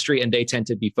known in the industry, and they tend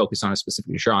to be focused on a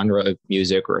specific genre of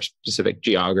music or a specific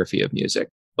geography of music.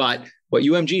 But what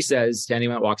UMG says to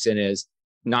anyone that walks in is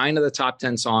 9 of the top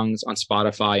 10 songs on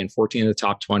Spotify and 14 of the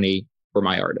top 20 were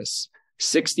my artists.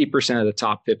 60% of the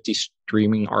top 50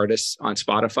 streaming artists on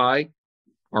Spotify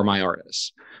are my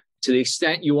artists. To the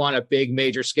extent you want a big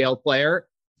major scale player,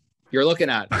 you're looking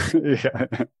at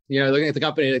it. Yeah. Looking at the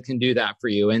company that can do that for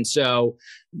you. And so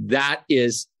that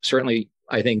is certainly,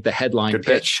 I think, the headline Good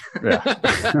pitch.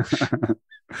 Yeah.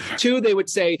 2, they would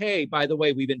say, hey, by the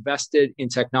way, we've invested in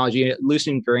technology.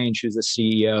 Lucian Grange, who's the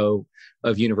CEO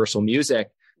of Universal Music,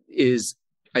 is,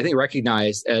 I think,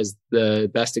 recognized as the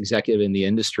best executive in the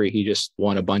industry. He just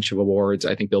won a bunch of awards.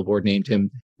 I think Billboard named him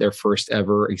their first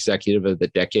ever executive of the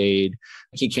decade.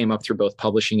 He came up through both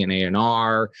publishing and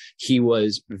A&R. He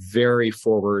was very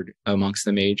forward amongst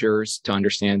the majors to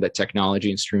understand that technology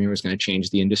and streaming was going to change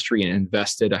the industry, and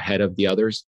invested ahead of the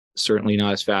others. Certainly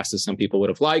not as fast as some people would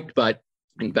have liked, but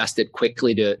invested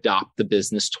quickly to adopt the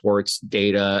business towards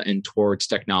data and towards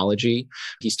technology.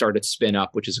 He started Spin Up,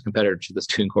 which is a competitor to the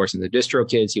TuneCore and the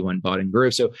DistroKids. He went and bought in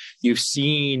Groove. So you've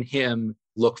seen him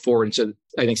look forward. And so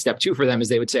I think step 2 for them is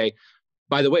they would say,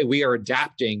 by the way, we are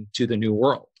adapting to the new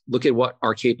world. Look at what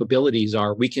our capabilities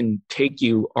are. We can take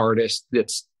you artist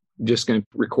that's just going to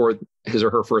record his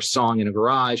or her first song in a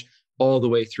garage all the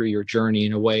way through your journey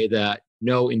in a way that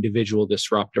no individual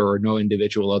disruptor or no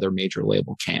individual other major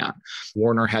label can.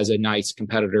 Warner has a nice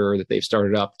competitor that they've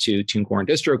started up to TuneCore and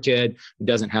DistroKid. It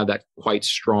doesn't have that quite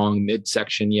strong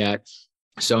midsection yet.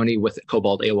 Sony with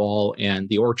Cobalt AWOL and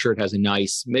The Orchard has a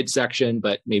nice midsection,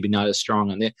 but maybe not as strong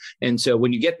on it. And so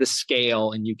when you get the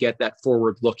scale and you get that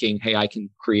forward looking, hey, I can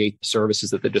create services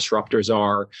that the disruptors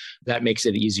are, that makes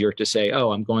it easier to say,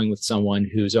 oh, I'm going with someone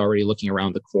who's already looking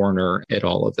around the corner at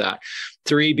all of that.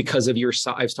 3, because of your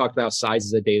size, I've talked about size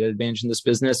as a data advantage in this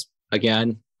business.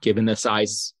 Again, given the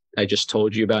size I just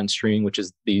told you about in streaming, which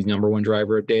is the number one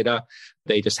driver of data,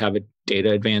 they just have a data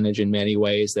advantage in many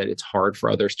ways that it's hard for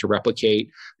others to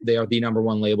replicate. They are the number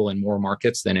one label in more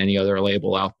markets than any other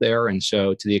label out there. And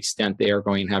so to the extent they are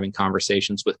going and having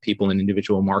conversations with people in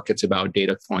individual markets about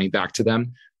data flowing back to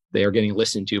them, they are getting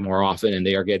listened to more often, and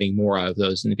they are getting more out of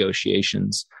those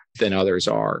negotiations than others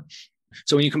are.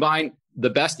 So when you combine the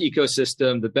best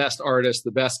ecosystem, the best artists,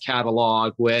 the best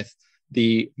catalog with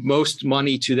the most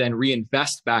money to then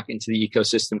reinvest back into the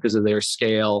ecosystem because of their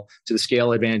scale, to the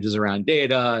scale advantages around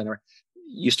data, and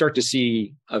you start to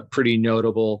see a pretty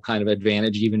notable kind of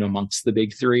advantage even amongst the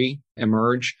big 3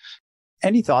 emerge.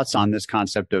 Any thoughts on this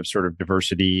concept of sort of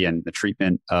diversity and the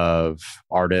treatment of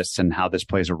artists and how this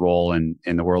plays a role in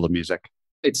the world of music?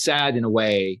 It's sad in a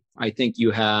way. I think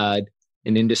you had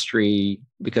an industry,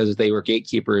 because they were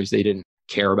gatekeepers, they didn't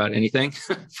care about anything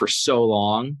for so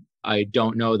long. I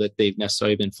don't know that they've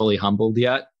necessarily been fully humbled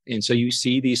yet. And so you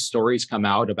see these stories come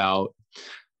out about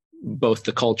both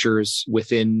the cultures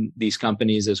within these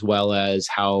companies as well as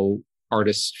how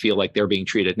artists feel like they're being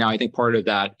treated. Now, I think part of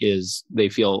that is they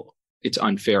feel it's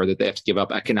unfair that they have to give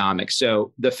up economics.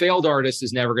 So the failed artist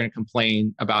is never going to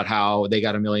complain about how they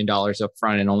got $1 million up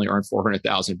front and only earned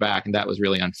 $400,000 back, and that was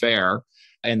really unfair.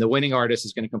 And the winning artist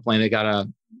is going to complain they got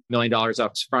 $1 million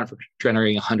up front for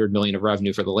generating $100 million of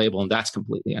revenue for the label, and that's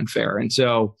completely unfair. And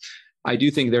so I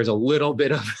do think there's a little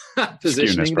bit of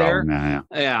positioning there.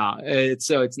 Yeah.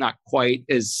 It's not quite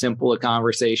as simple a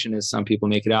conversation as some people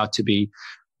make it out to be.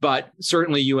 But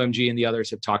certainly UMG and the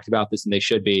others have talked about this, and they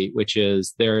should be, which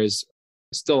is there's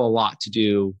still a lot to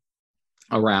do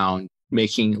around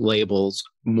making labels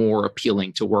more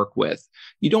appealing to work with.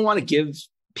 You don't want to give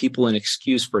people an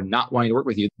excuse for not wanting to work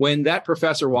with you. When that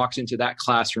professor walks into that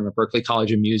classroom at Berklee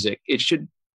College of Music, it should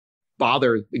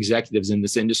bother executives in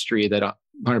this industry that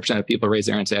 100% of people raise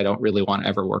their hand and say, I don't really want to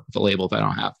ever work with a label if I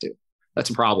don't have to. That's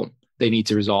a problem. They need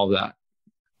to resolve that.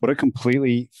 What a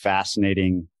completely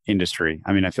fascinating industry.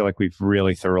 I mean, I feel like we've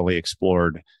really thoroughly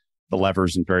explored the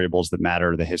levers and variables that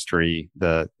matter, the history,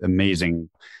 the amazing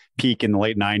peak in the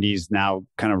late 90s, now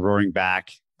kind of roaring back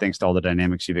thanks to all the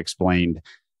dynamics you've explained.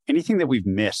 Anything that we've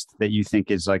missed that you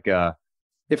think is like a,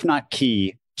 if not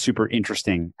key, super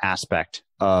interesting aspect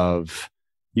of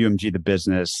UMG, the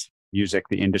business, music,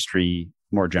 the industry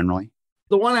more generally?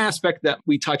 The one aspect that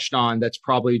we touched on that's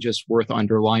probably just worth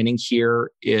underlining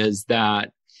here is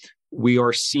that we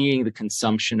are seeing the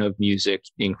consumption of music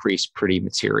increase pretty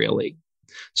materially.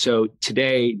 So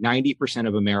today, 90%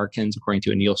 of Americans, according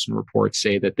to a Nielsen report,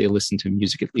 say that they listen to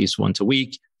music at least once a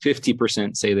week.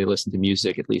 50% say they listen to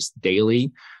music at least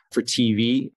daily. For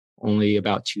TV, only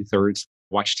about 2/3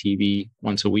 watch TV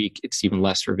once a week. It's even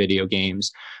less for video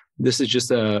games. This is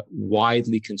just a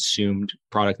widely consumed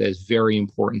product that is very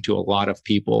important to a lot of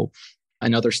people.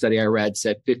 Another study I read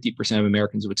said 50% of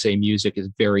Americans would say music is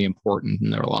very important in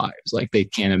their lives. Like they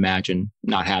can't imagine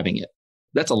not having it.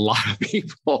 That's a lot of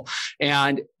people.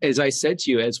 And as I said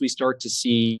to you, as we start to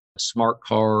see smart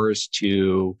cars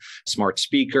to smart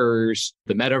speakers,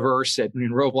 the metaverse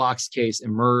in Roblox case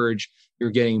emerge, you're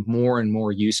getting more and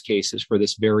more use cases for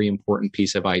this very important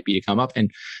piece of IP to come up.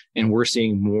 And we're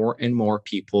seeing more and more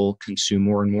people consume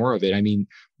more and more of it. I mean,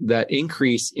 that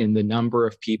increase in the number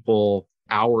of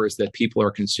hours that people are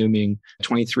consuming,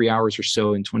 23 hours or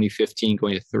so in 2015,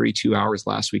 going to 32 hours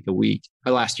last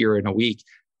year in a week.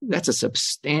 That's a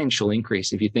substantial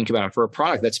increase if you think about it for a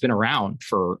product that's been around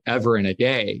forever and a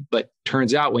day. But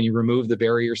turns out when you remove the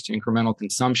barriers to incremental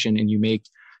consumption and you make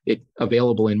it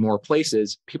available in more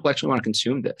places, people actually want to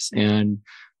consume this. And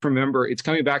remember, it's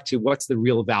coming back to what's the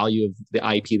real value of the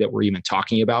IP that we're even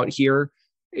talking about here.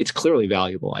 It's clearly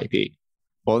valuable IP.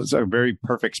 Well, it's a very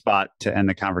perfect spot to end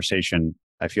the conversation.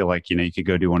 I feel like, you could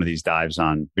go do one of these dives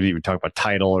on, we didn't even talk about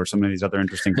Tidal or some of these other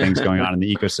interesting things going on in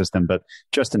the ecosystem, but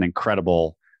just an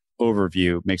incredible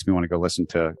overview makes me want to go listen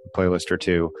to a playlist or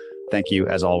two. Thank you,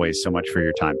 as always, so much for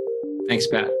your time. Thanks,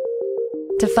 Pat.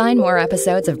 To find more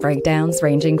episodes of breakdowns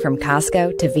ranging from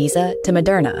Costco to Visa to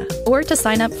Moderna, or to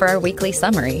sign up for our weekly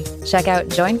summary, check out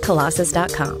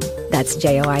joincolossus.com. That's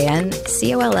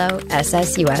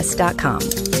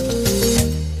JoinColossus.com.